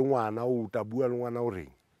tsebo bua le ngwana o ta bua le ngwana o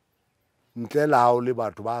reng ntle la o le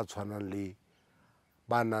batho ba tshwanang le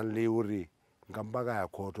ba nang le hore nka mpa ka ya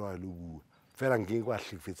khoto a le bua fela nkeng kwa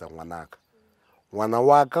hlefetsa ngwana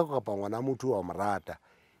wa ka kapa ngwana motho wa morata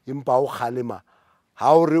empa o khalema ha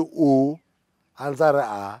o re o antsa re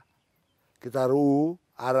a ke tla re o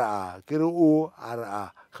a re a ke re o a re a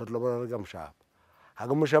kgetlo ba re ka moshapa ha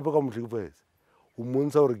ke moshapa ka mohlekefetsa o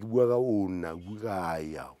montsha hore ke bua ka o nna bua ka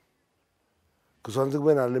ya ke swantse ke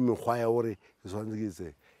bena le mekgwa ya hore ke swantse ke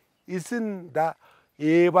tse isn't da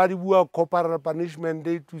e ba di bua corporal punishment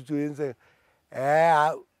e tutso entse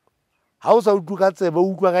ha o sa utlwa ka tsebe o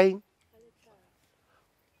utlwa ka eng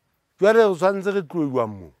jwale o swantse re tloiwa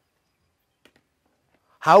mo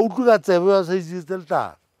ha o utlwa ka tsebe wa sa itse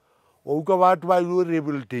letla o utlwa batho ba ile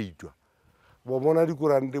rehabilitatwa bo bona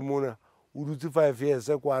dikorante mona o dutse 5 years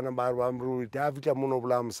kwana ba ba mro ta fitla mona o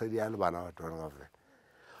bola mosadi ya le bana batho ba ngafela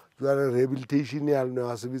jwale rehabilitation ya le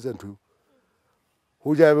wa sebetsa ntho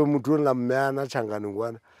ho jabe motho la mmana tshangane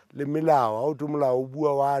kwana le melao ha o tu molao o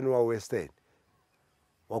bua wane wa western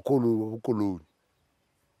wa koloni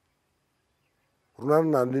rona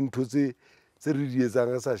nna le ntho tse re di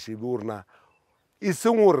etsang sa shebe hore na e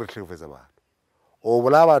seng hore re hlefetsa batho o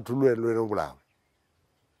bola batho le wena o bola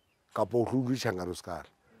ka po hlu tshangano skala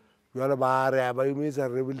jwale ba re ba imetsa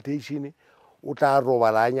rehabilitation o tla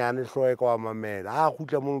roba la nyane hloe ka wa mamela ha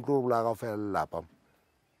khutla mo tlo bola ka fela lapa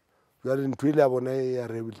jwale ntho ile ya bona ya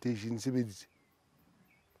rehabilitation sebeditse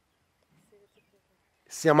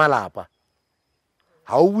se malapa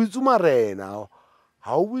ha o butse marena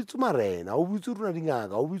ha o butse marena o butse rona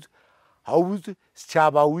dingaka ha o butse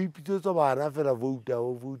setšhaba o ipitsetswa bana fela vote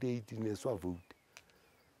 18 years wa vote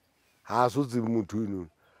ha so tsebe motho eno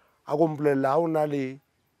a kompolelela ha o na le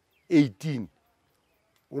 18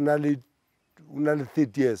 o na le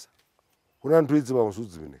 30 years go na ntho e tsebang o se o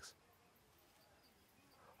tsebe next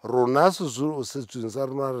rona setsong sa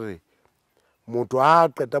rona re motho a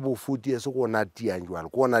qeta bo 40 years ko ona tiang jwale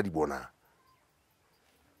ko ona di bonang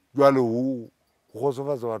jwale go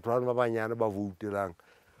kgotsofatsa batho bana ba banyane ba voutelang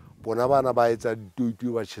bona bana ba etsa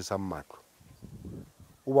ditoitoi ba tjhesang matlo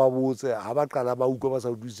o ba botse ha ba qala ba utlwa ba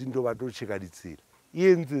sa utlwisise ntho ba tlo tjheka ditsela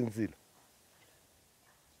e entseng tsela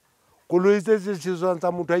koloi tse tjheswang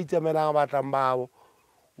tsa motho a itsamaelang a batlang babo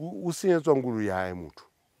o senyetswang koloi ya hae motho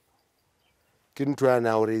ke ntho yana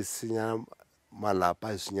ya gore e senya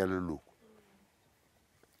malapa e senya leloko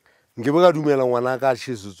nke be ka dumela ngwana ka a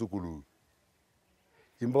tjhesetswe koloi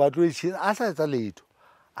empa ba tlo a sa etsa letho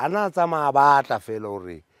a na a tsamaya batla fela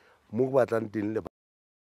gore mo ke batlang teng le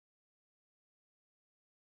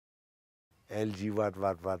LG vat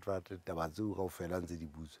taba tseo ka o fela ntse di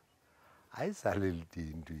butsa a e sa le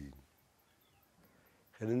teng teng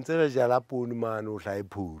ge ntse re jala pone mane o hlae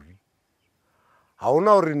phori ha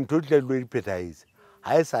ona gore ntho di tla di phethahetse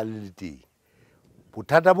ha e sa le teng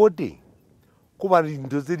bothata bo teng go ba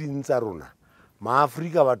dintho tse ding tsa rona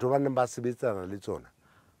maAfrika batho ba neng ba sebetsana le tsona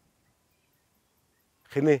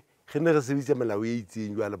ge ne re sebedisa melao e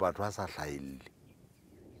itseng jwale batho ba sa hlaelle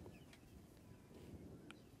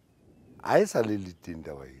a e sa le teng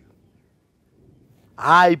taba eo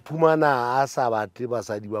a iphumana a sa batle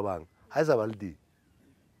basadi ba bang ha e sa ba le teng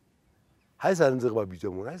ha e sa ntse re ba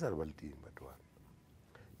bitswa mona ha e sa le ba le teng batho bana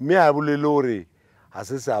mme a bolele gore ha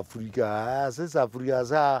se Afrika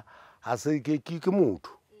ha se ke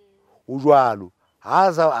motho o jwalo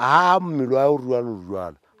ha mmelo wa o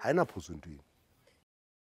jwalo ha ena phoso ntweng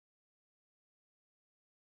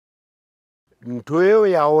ntho eo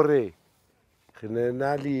ya gore re ne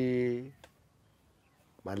na le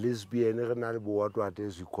ma-lesbian re na le bo what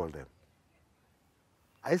as we call them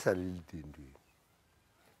a e sa le teng ntweng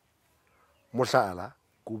mohlala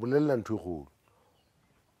ko bolelela ntho e kgolo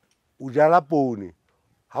o jala pone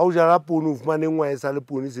ha o jala pone o fumane ngwa e sa le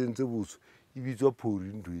pone se ntse botsho e bitswa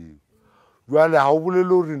phori ntho eo jwale ha o bolele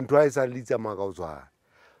gore ntho a e sa le itsamaya ka o tshwana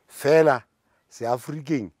fela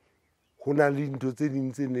seafrikeng go na le ntho tse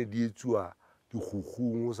ding tse ne di etsuwa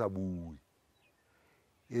dikgukgung o sa bue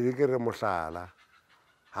e re ke re mohlala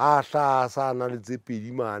ha hla sa na le tse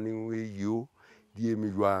pedi mane o eo di eme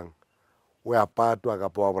jwang o ya patwa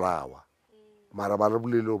kapa wa bolawa mara ba re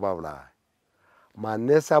bolele ba bolaya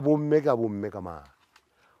manesa bomme ka mane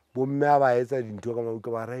bomme a ba etsa dintho ka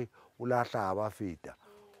mautlwa ba re o la hla ba feta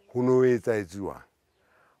ho no etsa etsiwang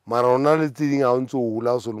mara ona le tse ding a o ntse o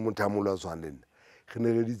hola o se le motho a mola tshwana le nna ge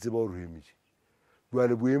ne re di tseba gore ho emetše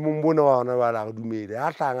jwale boemong bona wa ona ba la re dumele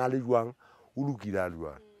ha hlanga le jwang o lokile a le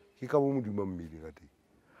jwang ke ka bo modimo mmele ka teng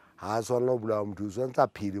ha a tshwanela ho bolaya motho o tshwantse a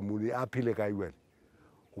phele mole a phele ka jwale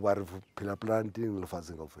goba re phela planteng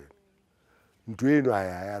lefatsheng ka ofela ntho eno ha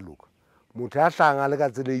ya loka motho a hlanga le ka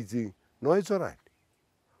tsela itseng no it's alright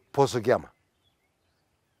phoso ke ama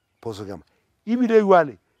ebile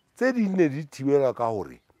jwale tse di ne di thibelwa ka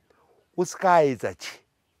gore o se ka etsa tšhe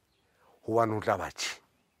gobane o tla ba tšhe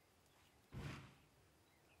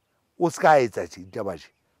o se ka etsa tšhe di tla ba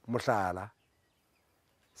tšhe mohlala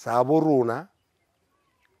sa bo rona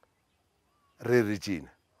re re tjena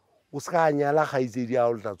o se ka nyala kgaitsedi ya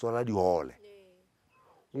o le tla tswala dihole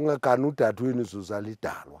o ngakane o tato eno so sa le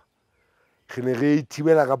talwa ge ne ge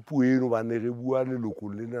ithibela ka puo eno ba ne ge bua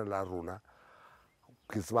lelokong lena la rona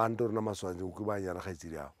ke sebante rona maswantse o ke ba nyala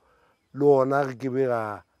kgaitsedi yago le ona ge ke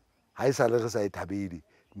bega ha e sa le re sa e thabele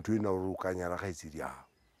ntho ena gore o ka nyala kgaitsedi yago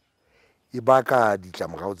e baka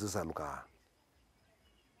ditlamorao tse sa lokang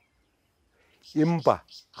empa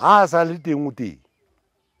ha a sa le teng o teng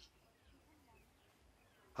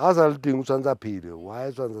ha a sa le teng o tshwanetse a phele wa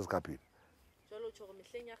e tshwanetse se ka phele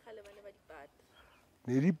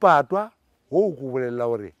ne di patwa go go bolelela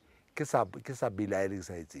gore ke sa belaele ke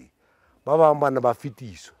sa etseng ba bangwe ba ne ba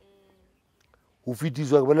fetiswa go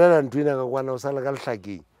fetiswa ke bolelela ntho ena ka kwana o sa le ka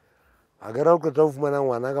lehlakeng a ke ra o qeta go fumana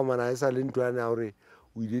ngwana ka mana e sa le ntho yane ya gore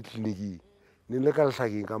o ile tleliniking ne le ka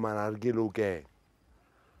lehlakeng ka mana a re ke le o kene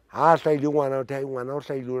ha a hlaile ngwana o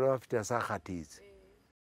hlaile o ba feta sa kgathetse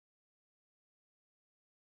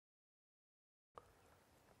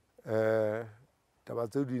taba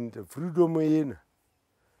tseo dintle freedom ena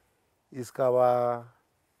e se ka ba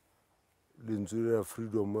lentswe la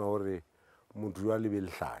freedom ya gore motho a lebe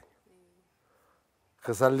lehlanya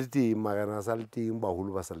ge sa le teng magana a sa le teng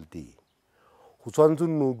bagolo ba sa le teng go tshwanetse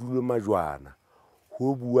nno o dule majwana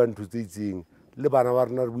go bua ntho tse itseng le bana ba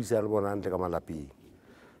rena re buisa le bona ntle ka malapeng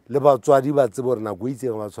le batswadi ba tsebe gore nako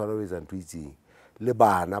itseng ba tshwara go etsa ntho itseng le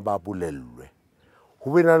bana ba bolellwe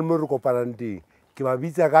go be na le mo re kopanang teng ke ba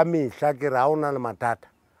bitsa ka mehla ke re ga o na le mathata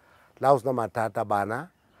la go sena mathata bana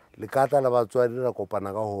le ka tla le batswadi ra kopana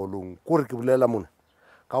ka holong kore ke bolela mona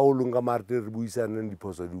ka holong ka marete re buisaneng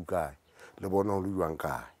diphoso di ukae le bona go le jwang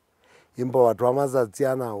kae empa batho ba matsatsi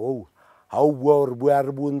ana o ga o bua gore boya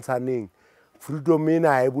re bontshaneng freedom ena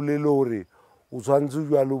ga e bolele gore o tshwanetse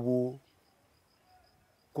jalo bo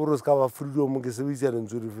kore se ka ba freedom ke sebedisa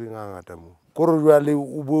lentswe di feng ga ngata mo kore jale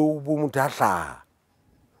o bo motho a tlhaga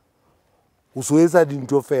o so etsa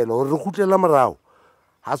dintho fela gore re gutlela morago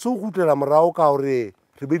ga se go gutlela morago ka gore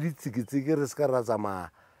re be ditseketseke re se ka ra tsamaya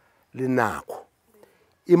le nako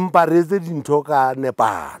empa re etse dintho ka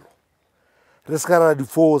nepalo re se ka ra di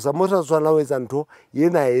fosa mo sa tshwana go etsa ntho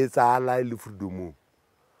ena e etsagala e le freedomong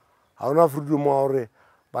ga ona freedom wa gore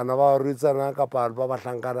bana ba retsana kapa ba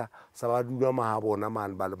bahlankana sa ba dula maga bona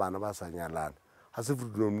mane ba le bana ba sa nyalana ga se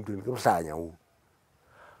freedom ntone ke bohlanya o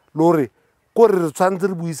le gore kore re tshwanetse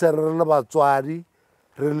re buisane re le batswadi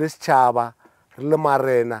re le setšhaba re le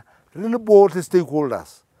marena re le botlhe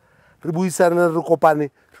stakeholders re buisane re kopane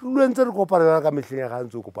re dule ntse re kopane jana ka mehleng ya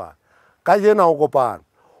gantse o kopana ka jena o kopana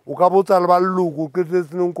o ka botsa le ba leloko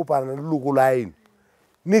qeteletseng kopana le leloko la ene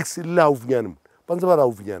nix le le gaufinyane mo ba ntse ba le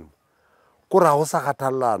gaufinyane mo kore ga go sa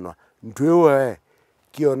kgathalanwa ntho eo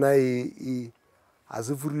ke yona ga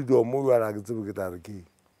se freedom o jala ke tsebe ke tare ke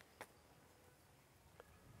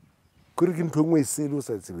kore ke ntho engwe e sele o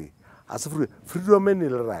sa tsebeng ga se freedom e ne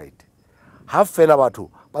le right ga fela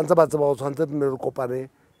batho ba ntse ba tseba go tshwanetse re ne re kopane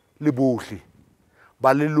le botlhe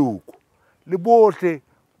ba leloko le botlhe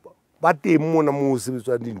ba teng mona mo o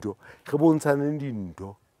sebetswang dintho ge bontshaneng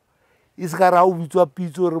dintho e se ka ra o bitswa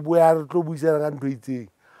pitso re boya re tlo buisana ka ntho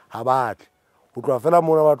itseng ga batle go tloa fela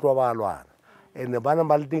mona ba tloa ba lwana and bana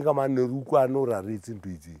ba le teng ka manne re ukwane gore a re etse ntho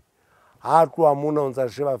itseng ga a tloa mona o ntse a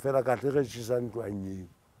sheba fela ka tlegetšhisa ntwang eo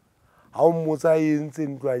ga o mmotsa e entse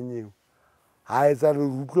ntwang eo ga etsa le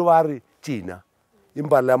rutlwe ba re tjena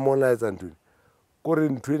empa le mona etsa nthone kore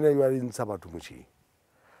ntho ena jwa le ntsha batho motšheng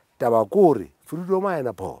taba kore freedom a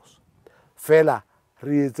ena phoso fela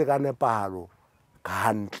re etse ka nepagalo ka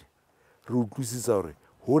hantle re utlwisisa gore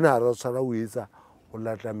go ne ga re tshwana o etsa go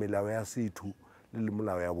latla melao ya setho le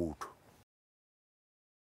molao ya botho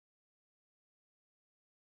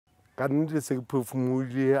ka nnete se ke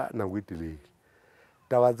phefumodile nako e telele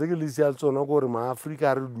taba tse ke le sia tsona gore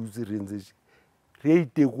maaforika re dutse re ntse re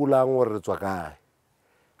itekolang gore re tswa kae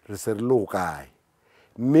re se re le go kae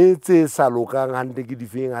mme tse sa lokang gantle ke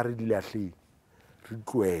difeng ga re di latlheng re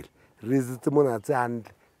tloele re etsetse mona tse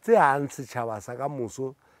gantle tse yang setšhaba sa ka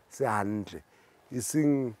moso se gantle e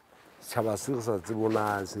seng setšhaba se re sa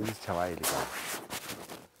tsebonang se le setšhaba e le kae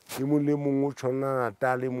e mongwe le mongwe o tshwana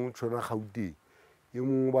Natal e mongwe o tshwana Gauteng e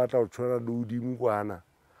mongwe o batla go tshwana le Modimo kwana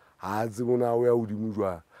ga a tsebe na o ya Modimo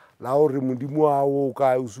jwang la gore Modimo wa o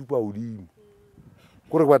kae o supa Modimo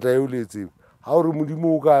kore ke batla eo le tsebo ga gore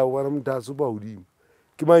Modimo o kae o bona motho a supa Modimo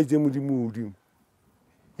ke maitse Modimo Modimo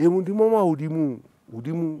e Modimo ma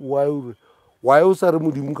Modimo wa o sa re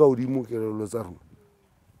Modimo ka Modimo kelelo tsa rona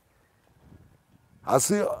a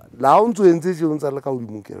se la o ntse entse tšeo ntse le ka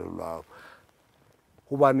Modimo kelelo ao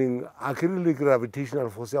gobaneng a kere le gravitational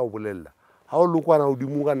force ya go bolelela ga o lekwana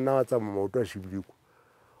Modimo ka nna wa tsamaya maoto a shebileko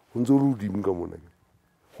go ntse o le Modimo ka mona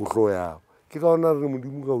go tlo yago ke ka ona re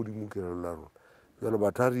Modimo ka Modimo kelelo la rona jalo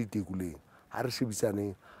batho ga re itekoleng ga re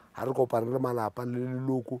shebisaneng ga re kopane le malapa le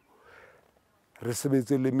leloko re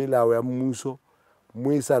sebetse le melao ya mmuso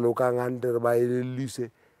mo e sa lokang gantle re ba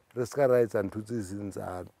elelise re se ka ra etsa ntho tse seng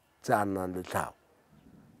tse a nnang le tlhago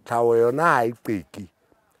tlhago yona ga e qeke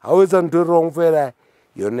ga o etsa ntho e rong fela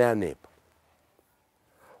yone ya nepa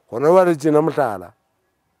gona ba re tjena mohlala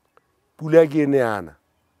pula ke ene yana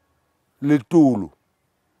letolo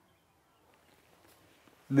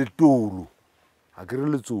ga ke re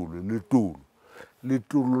letsolo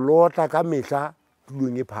letolo lotla ka mehla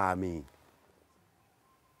tulong e phahameng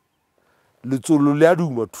letsolo le a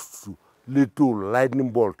duma letolo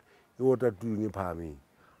lightning bolt e ota tulong e phahameng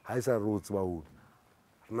ga e sa re o tseba one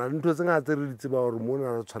re na le ntho tse ngata re di tseba gore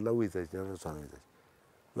mona re tshwanela o etsa tjena re tshwana etsa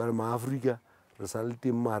jale maaforika re sa le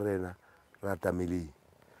teng marena re atameleng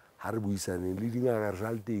ga re buisaneng le dingaka re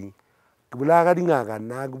sa le teng ke bolela ka dingaka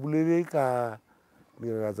nna ke bolele ka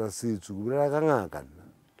dingaka tsa setso ke bolela ka ngaka nna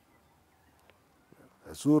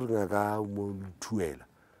so re ngaka mo thuela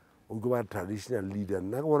o ke ba traditional leader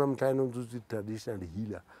nna ke bona motlhaene o ntse traditional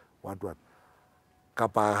healer what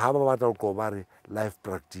kapa ga ba batla go qoba re life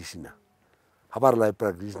practitioner ga ba re life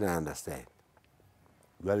practitioner I understand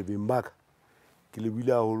jwale beng ba ka ke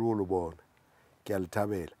lebile haholo le bona, ke a le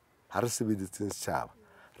thabela. Ha re sebeletseng setjhaba,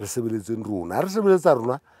 re sebeletseng rona. Ha re sebeletsa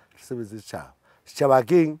rona, re sebeletse setjhaba. Setjhaba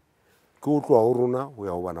keng ke ho tloha ho rona ho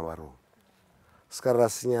ya ho bana ba rona. Se ka ra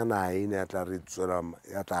senya naha ena ya tla re tswela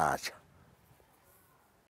ya tla tjha.